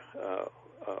leader,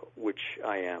 which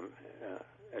I am,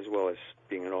 as well as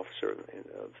being an officer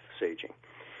of saging.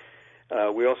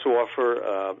 We also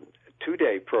offer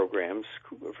 2-day programs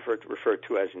referred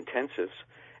to as intensives,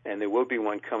 and there will be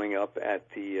one coming up at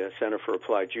the Center for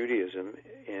Applied Judaism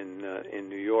in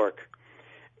New York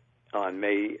on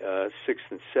May 6th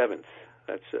and 7th.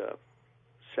 That's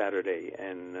Saturday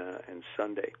and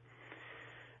Sunday.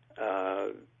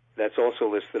 That's also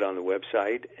listed on the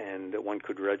website, and one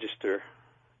could register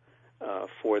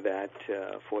for that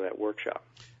workshop.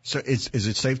 So is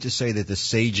it safe to say that the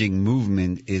saging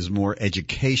movement is more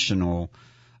educational,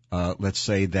 let's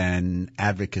say, than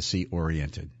advocacy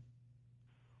oriented?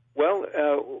 Well,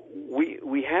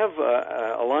 we have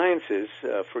alliances.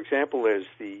 For example, there's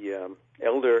the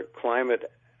Elder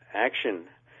Climate Action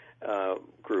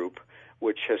group,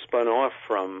 which has spun off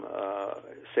from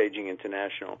Saging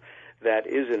International. That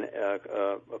is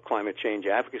a climate change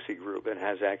advocacy group and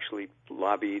has actually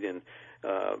lobbied and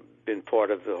been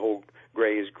part of the whole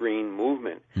Gray is Green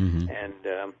movement. Mm-hmm.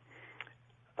 And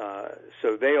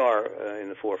so they are in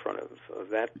the forefront of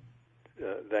that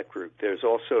group. There's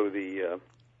also the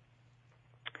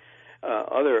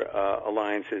other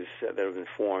alliances that have been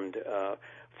formed.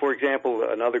 For example,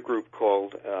 another group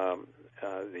called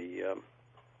the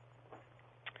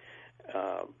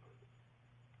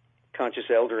Conscious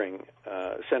Eldering,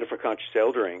 Center for Conscious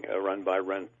Eldering, run by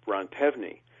Ron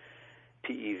Pevny,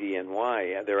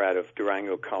 P-E-V-N-Y. They're out of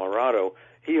Durango, Colorado.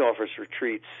 He offers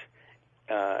retreats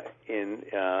in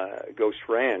Ghost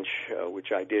Ranch,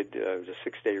 which I did. It was a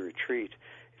 6-day retreat.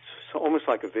 It's almost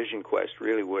like a vision quest,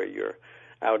 really, where you're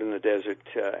out in the desert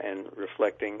and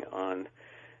reflecting on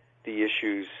the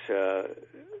issues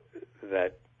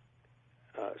that,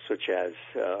 such as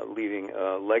leaving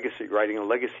a legacy, writing a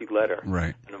legacy letter.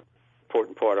 Right. An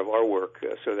important part of our work,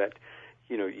 so that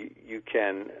you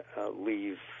can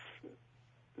leave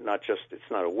not just,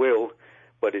 it's not a will,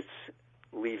 but it's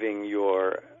leaving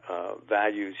your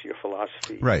values, your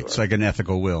philosophy. Right. It's like an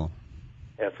ethical will.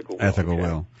 Ethical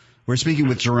will. We're speaking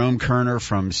with Jerome Kerner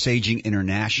from Saging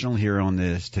International here on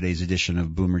today's edition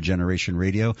of Boomer Generation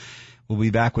Radio. We'll be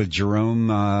back with Jerome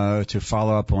to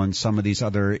follow up on some of these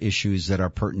other issues that are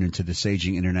pertinent to the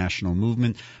Saging International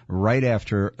movement right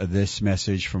after this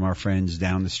message from our friends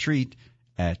down the street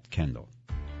at Kendall.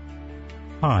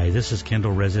 Hi, this is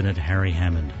Kendall resident Harry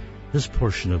Hammond. This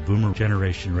portion of Boomer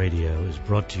Generation Radio is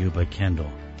brought to you by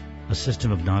Kendall, a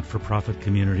system of not-for-profit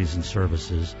communities and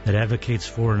services that advocates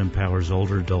for and empowers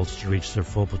older adults to reach their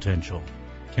full potential.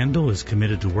 Kendall is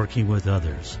committed to working with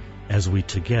others as we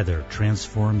together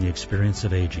transform the experience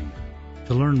of aging.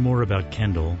 To learn more about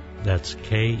Kendall, that's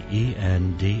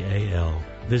Kendal,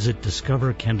 visit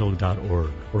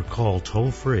discoverkendall.org or call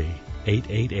toll-free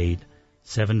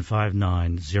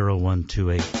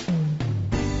 888-759-0128.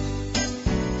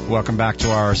 Welcome back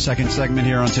to our second segment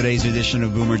here on today's edition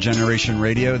of Boomer Generation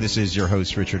Radio. This is your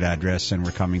host, Richard Address, and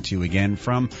we're coming to you again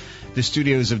from the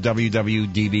studios of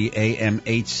WWDB AM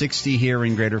 860 here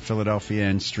in Greater Philadelphia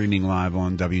and streaming live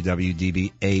on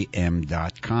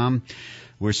WWDBAM.com.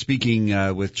 We're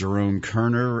speaking with Jerome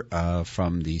Kerner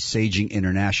from the Saging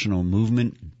International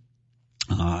movement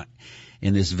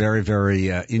in this very, very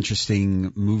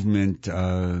interesting movement,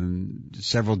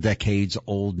 several decades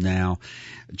old now.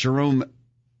 Jerome,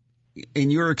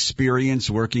 in your experience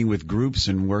working with groups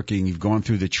and you've gone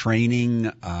through the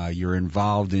training, you're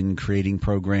involved in creating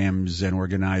programs and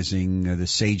organizing the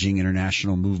Saging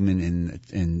International movement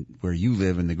in where you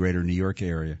live in the greater New York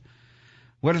area.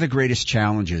 What are the greatest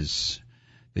challenges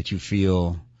that you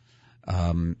feel,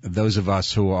 those of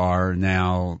us who are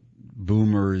now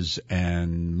boomers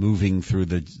and moving through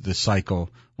the cycle,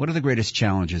 what are the greatest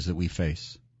challenges that we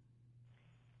face?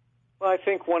 Well, I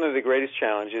think one of the greatest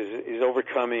challenges is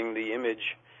overcoming the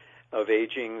image of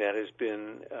aging that has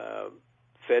been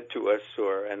fed to us,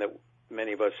 and that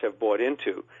many of us have bought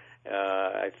into.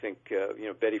 I think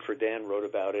Betty Friedan wrote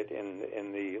about it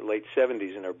in the late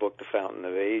 70s in her book, The Fountain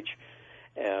of Age,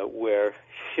 where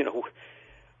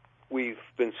we've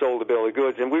been sold a bill of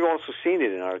goods, and we've also seen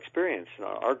it in our experience.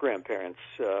 Our grandparents.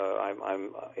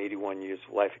 I'm 81 years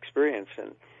of life experience,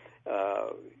 and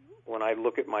when I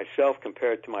look at myself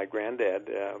compared to my granddad,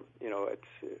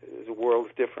 it's a world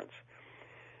of difference.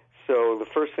 So the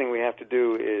first thing we have to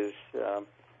do is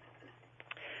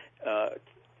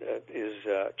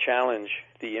challenge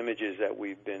the images that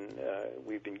we've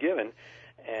been given,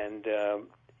 and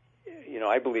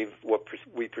I believe what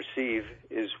we perceive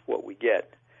is what we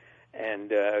get.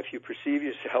 And if you perceive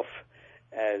yourself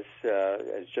as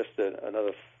just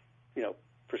another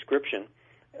prescription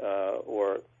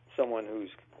or someone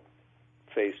who's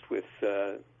faced with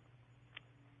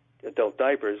adult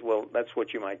diapers, well, that's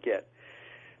what you might get.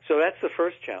 So that's the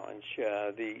first challenge.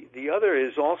 The other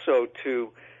is also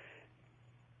to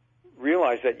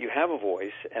realize that you have a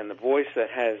voice, and the voice that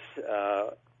has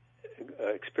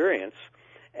experience,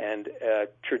 and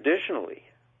traditionally,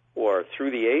 or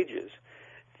through the ages,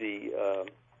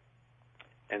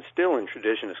 and still in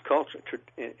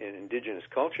indigenous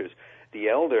cultures, the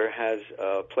elder has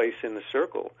a place in the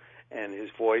circle, and his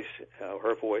voice,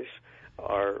 her voice,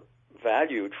 are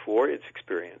valued for its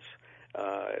experience.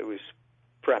 It was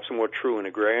perhaps more true in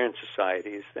agrarian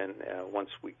societies than once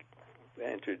we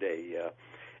entered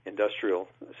industrial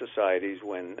societies,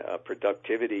 when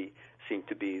productivity seemed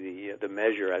to be the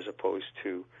measure as opposed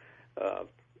to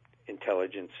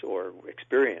intelligence or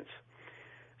experience.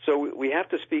 So we have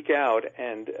to speak out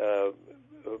and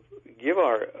give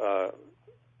ourselves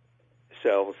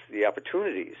the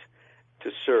opportunities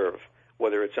to serve,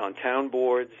 whether it's on town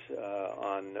boards,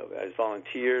 as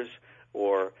volunteers,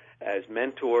 or as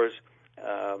mentors,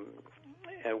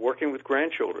 and working with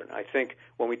grandchildren. I think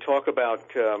when we talk about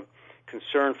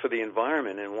concern for the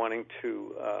environment and wanting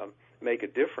to make a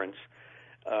difference,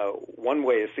 one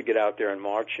way is to get out there and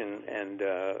march and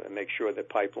make sure that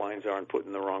pipelines aren't put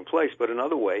in the wrong place. But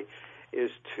another way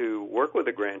is to work with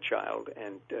a grandchild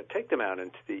and take them out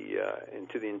into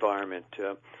the environment.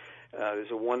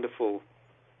 There's a wonderful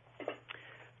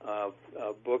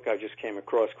book I just came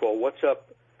across called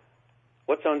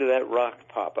 "What's Under That Rock,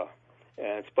 Papa?"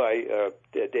 And it's by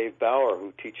Dave Bauer,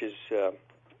 who teaches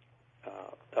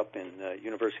up in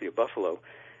University of Buffalo.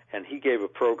 And he gave a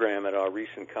program at our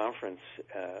recent conference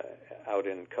out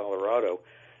in Colorado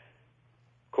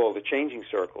called "The Changing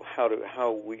Circle."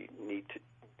 How we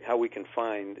can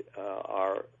find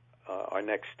our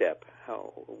next step.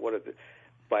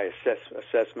 By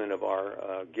assessment of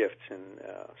our gifts and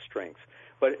strengths.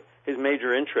 But his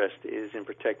major interest is in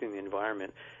protecting the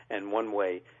environment, and one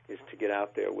way is to get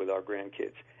out there with our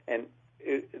grandkids, and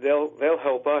they'll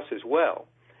help us as well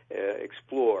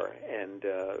explore and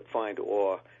find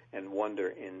awe and wonder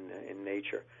in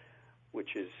nature,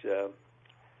 which is so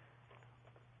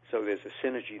there's a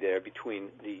synergy there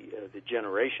between the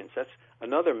generations. That's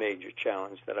another major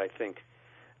challenge that I think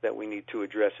that we need to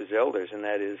address as elders, and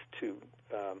that is to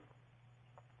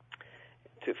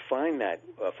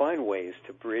find ways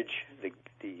to bridge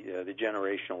the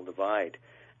generational divide.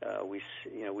 We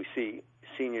see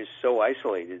seniors so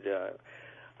isolated.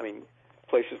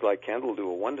 Places like Kendall do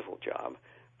a wonderful job,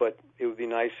 but it would be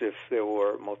nice if there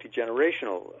were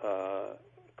multi-generational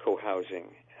co-housing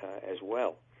as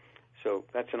well. So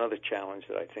that's another challenge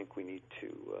that I think we need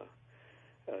to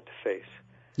face.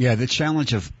 Yeah, the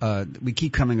challenge of we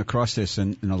keep coming across this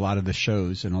in a lot of the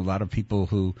shows, and a lot of people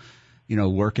who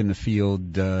work in the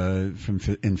field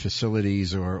in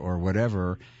facilities or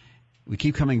whatever. We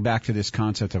keep coming back to this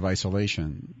concept of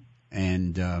isolation,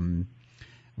 and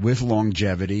with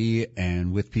longevity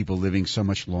and with people living so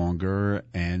much longer,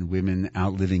 and women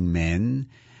outliving men,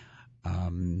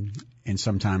 and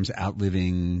sometimes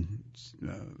outliving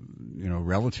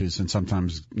relatives, and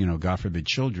sometimes God forbid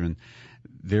children.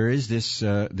 There is this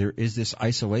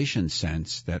isolation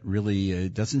sense that really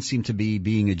doesn't seem to be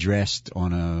being addressed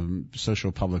on a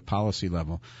social public policy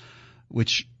level,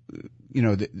 which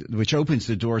which opens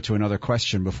the door to another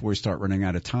question before we start running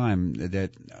out of time,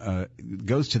 that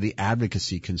goes to the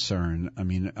advocacy concern. I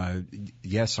mean,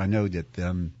 yes, I know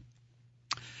that,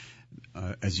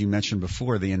 as you mentioned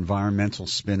before, the environmental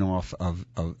spin-off of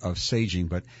saging,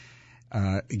 but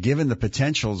given the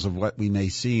potentials of what we may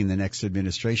see in the next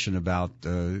administration about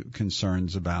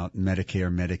concerns about Medicare,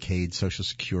 Medicaid, Social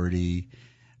Security,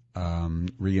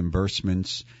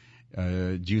 reimbursements,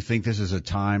 do you think this is a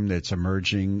time that's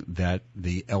emerging that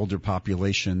the elder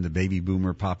population, the baby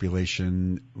boomer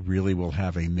population, really will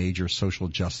have a major social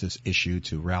justice issue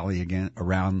to rally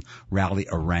around,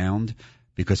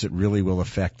 because it really will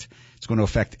affect, it's going to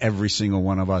affect every single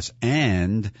one of us,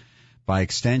 and by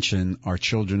extension, our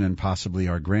children and possibly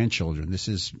our grandchildren. This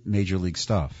is major league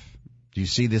stuff. Do you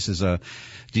see this as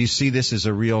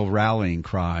a real rallying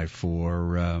cry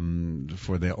for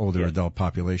the older adult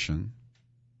population?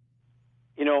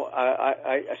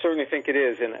 I certainly think it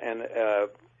is, and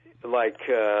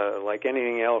like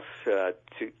anything else, to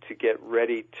get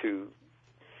ready to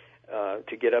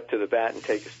get up to the bat and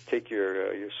take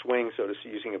your swing, so to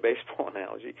speak, using a baseball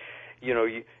analogy,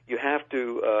 you have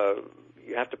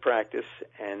to practice,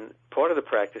 and part of the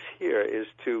practice here is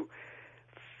to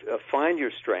find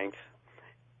your strength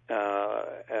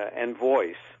and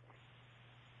voice.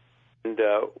 And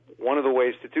one of the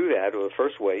ways to do that, or the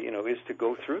first way, is to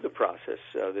go through the process,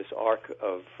 this arc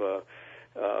of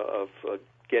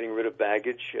getting rid of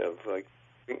baggage, of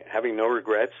having no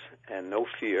regrets and no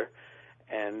fear,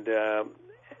 and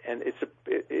it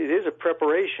is a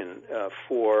preparation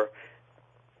for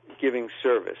giving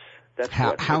service. That's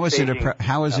how is it a preparation?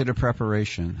 How is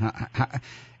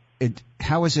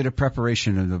it a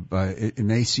preparation? It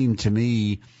may seem to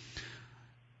me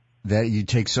that you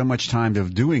take so much time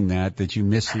of doing that you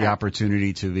miss the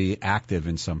opportunity to be active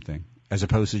in something, as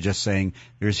opposed to just saying,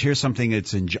 here's something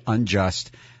that's unjust.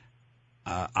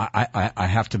 I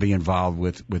have to be involved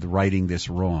with righting this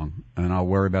wrong, and I'll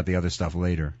worry about the other stuff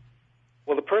later.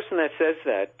 Well, the person that says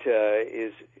that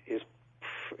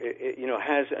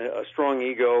has a strong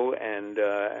ego and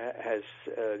has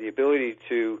the ability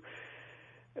to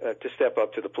step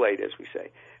up to the plate, as we say.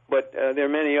 But there are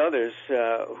many others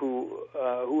who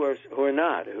are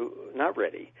not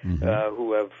ready, mm-hmm.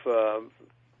 Who have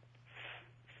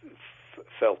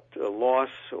felt loss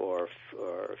or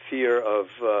fear of.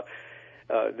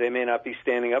 They may not be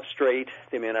standing up straight.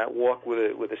 They may not walk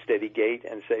with a steady gait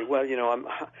and say, "Well, I'm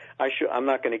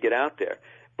not going to get out there."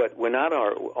 But we're not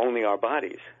only our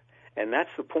bodies, and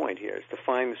that's the point here: is to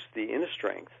find the inner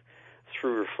strength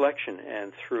through reflection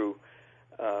and through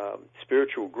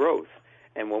spiritual growth.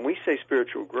 And when we say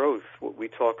spiritual growth, we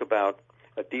talk about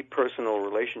a deep personal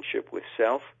relationship with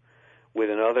self, with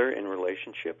another in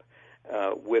relationship,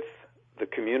 with the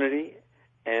community,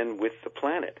 and with the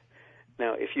planet.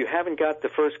 Now, if you haven't got the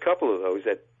first couple of those,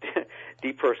 that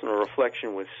deep personal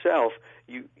reflection with self,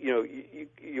 you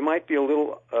might be a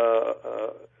little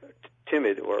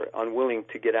timid or unwilling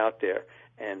to get out there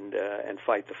and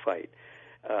fight the fight.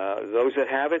 Those that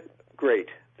have it, great,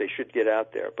 they should get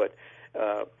out there. But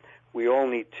we all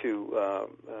need to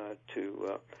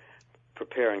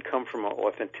prepare and come from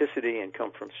authenticity and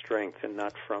come from strength, and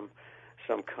not from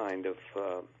some kind of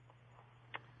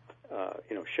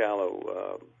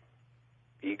shallow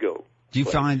ego. Do you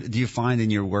find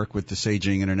in your work with the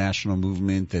Saging International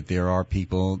movement that there are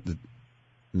people, that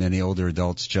many older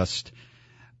adults just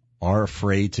are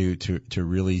afraid to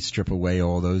really strip away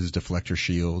all those deflector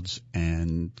shields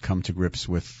and come to grips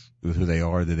with who they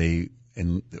are? Are they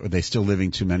still living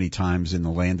too many times in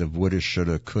the land of woulda,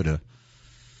 shoulda, coulda?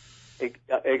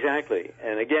 Exactly,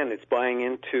 and again, it's buying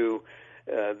into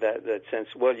that sense.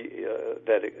 Well,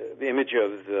 that the image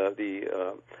of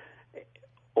the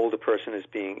older person as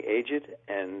being aged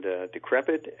and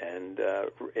decrepit and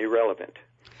irrelevant,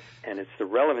 and it's the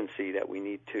relevancy that we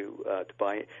need to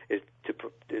buy is to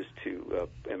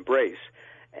embrace,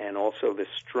 and also the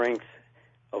strength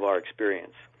of our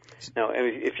experience. Now,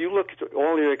 if you look at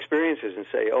all your experiences and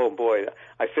say, "Oh boy,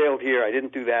 I failed here. I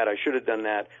didn't do that. I should have done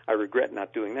that. I regret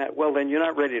not doing that," well, then you're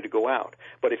not ready to go out.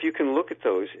 But if you can look at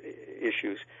those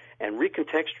issues and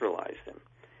recontextualize them,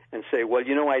 and say, "Well,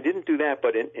 I didn't do that,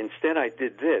 but instead I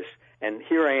did this, and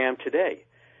here I am today."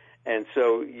 And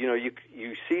so, you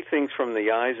see things from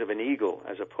the eyes of an eagle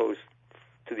as opposed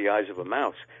to the eyes of a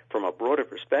mouse, from a broader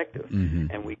perspective,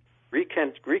 mm-hmm. and we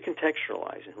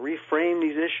recontextualize and reframe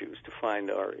these issues to find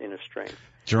our inner strength.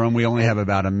 Jerome, we only have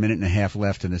about a minute and a half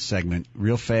left in this segment.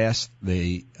 Real fast,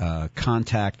 the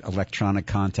electronic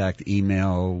contact,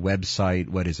 email, website,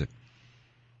 what is it?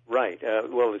 Right.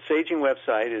 Well, the Saging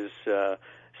website is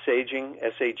saging,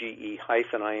 SAGE-ing.org.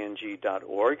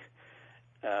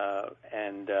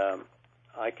 and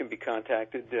I can be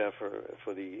contacted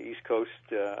for the East Coast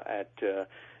at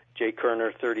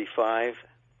jkerner35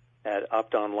 at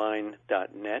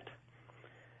optonline.net,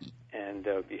 and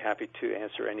be happy to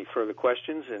answer any further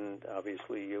questions. And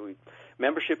obviously,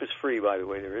 membership is free, by the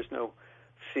way. There is no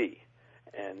fee,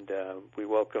 and we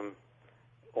welcome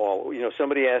all.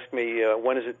 Somebody asked me,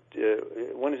 is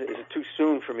it too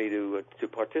soon for me to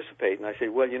participate? And I say,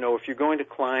 well, if you're going to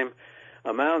climb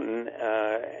a mountain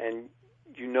and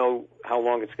you know how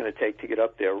long it's going to take to get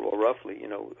up there, or roughly,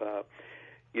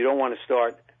 you don't want to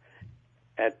start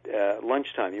at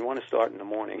lunchtime. You want to start in the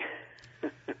morning.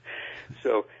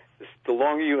 So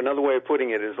another way of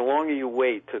putting it is, the longer you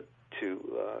wait to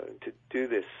do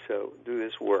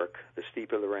this work, the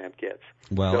steeper the ramp gets.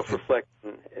 Well,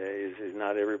 self-reflection is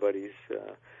not everybody's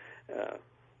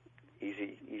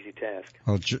easy task.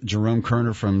 Well, Jerome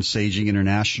Kerner from Saging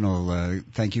International,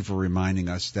 thank you for reminding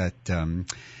us that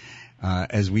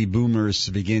as we boomers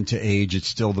begin to age, it's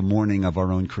still the morning of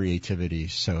our own creativity.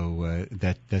 So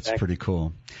that's pretty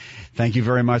cool. Thank you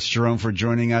very much, Jerome, for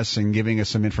joining us and giving us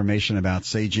some information about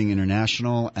Saging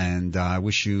International. And I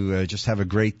wish you just have a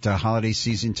great holiday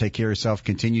season. Take care of yourself,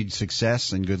 continued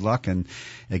success, and good luck. And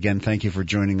again, thank you for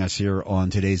joining us here on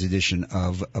today's edition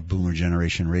of Boomer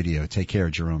Generation Radio. Take care,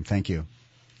 Jerome. Thank you.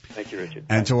 Thank you, Richard.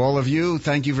 And to all of you,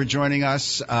 thank you for joining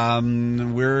us.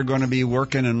 We're going to be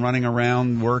working and running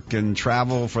around work and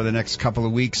travel for the next couple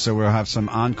of weeks, so we'll have some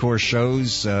encore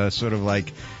shows, sort of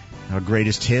like our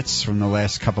greatest hits from the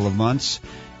last couple of months.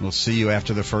 We'll see you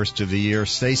after the first of the year.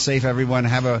 Stay safe, everyone.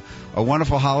 Have a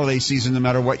wonderful holiday season no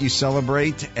matter what you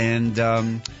celebrate,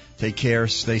 and take care.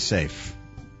 Stay safe.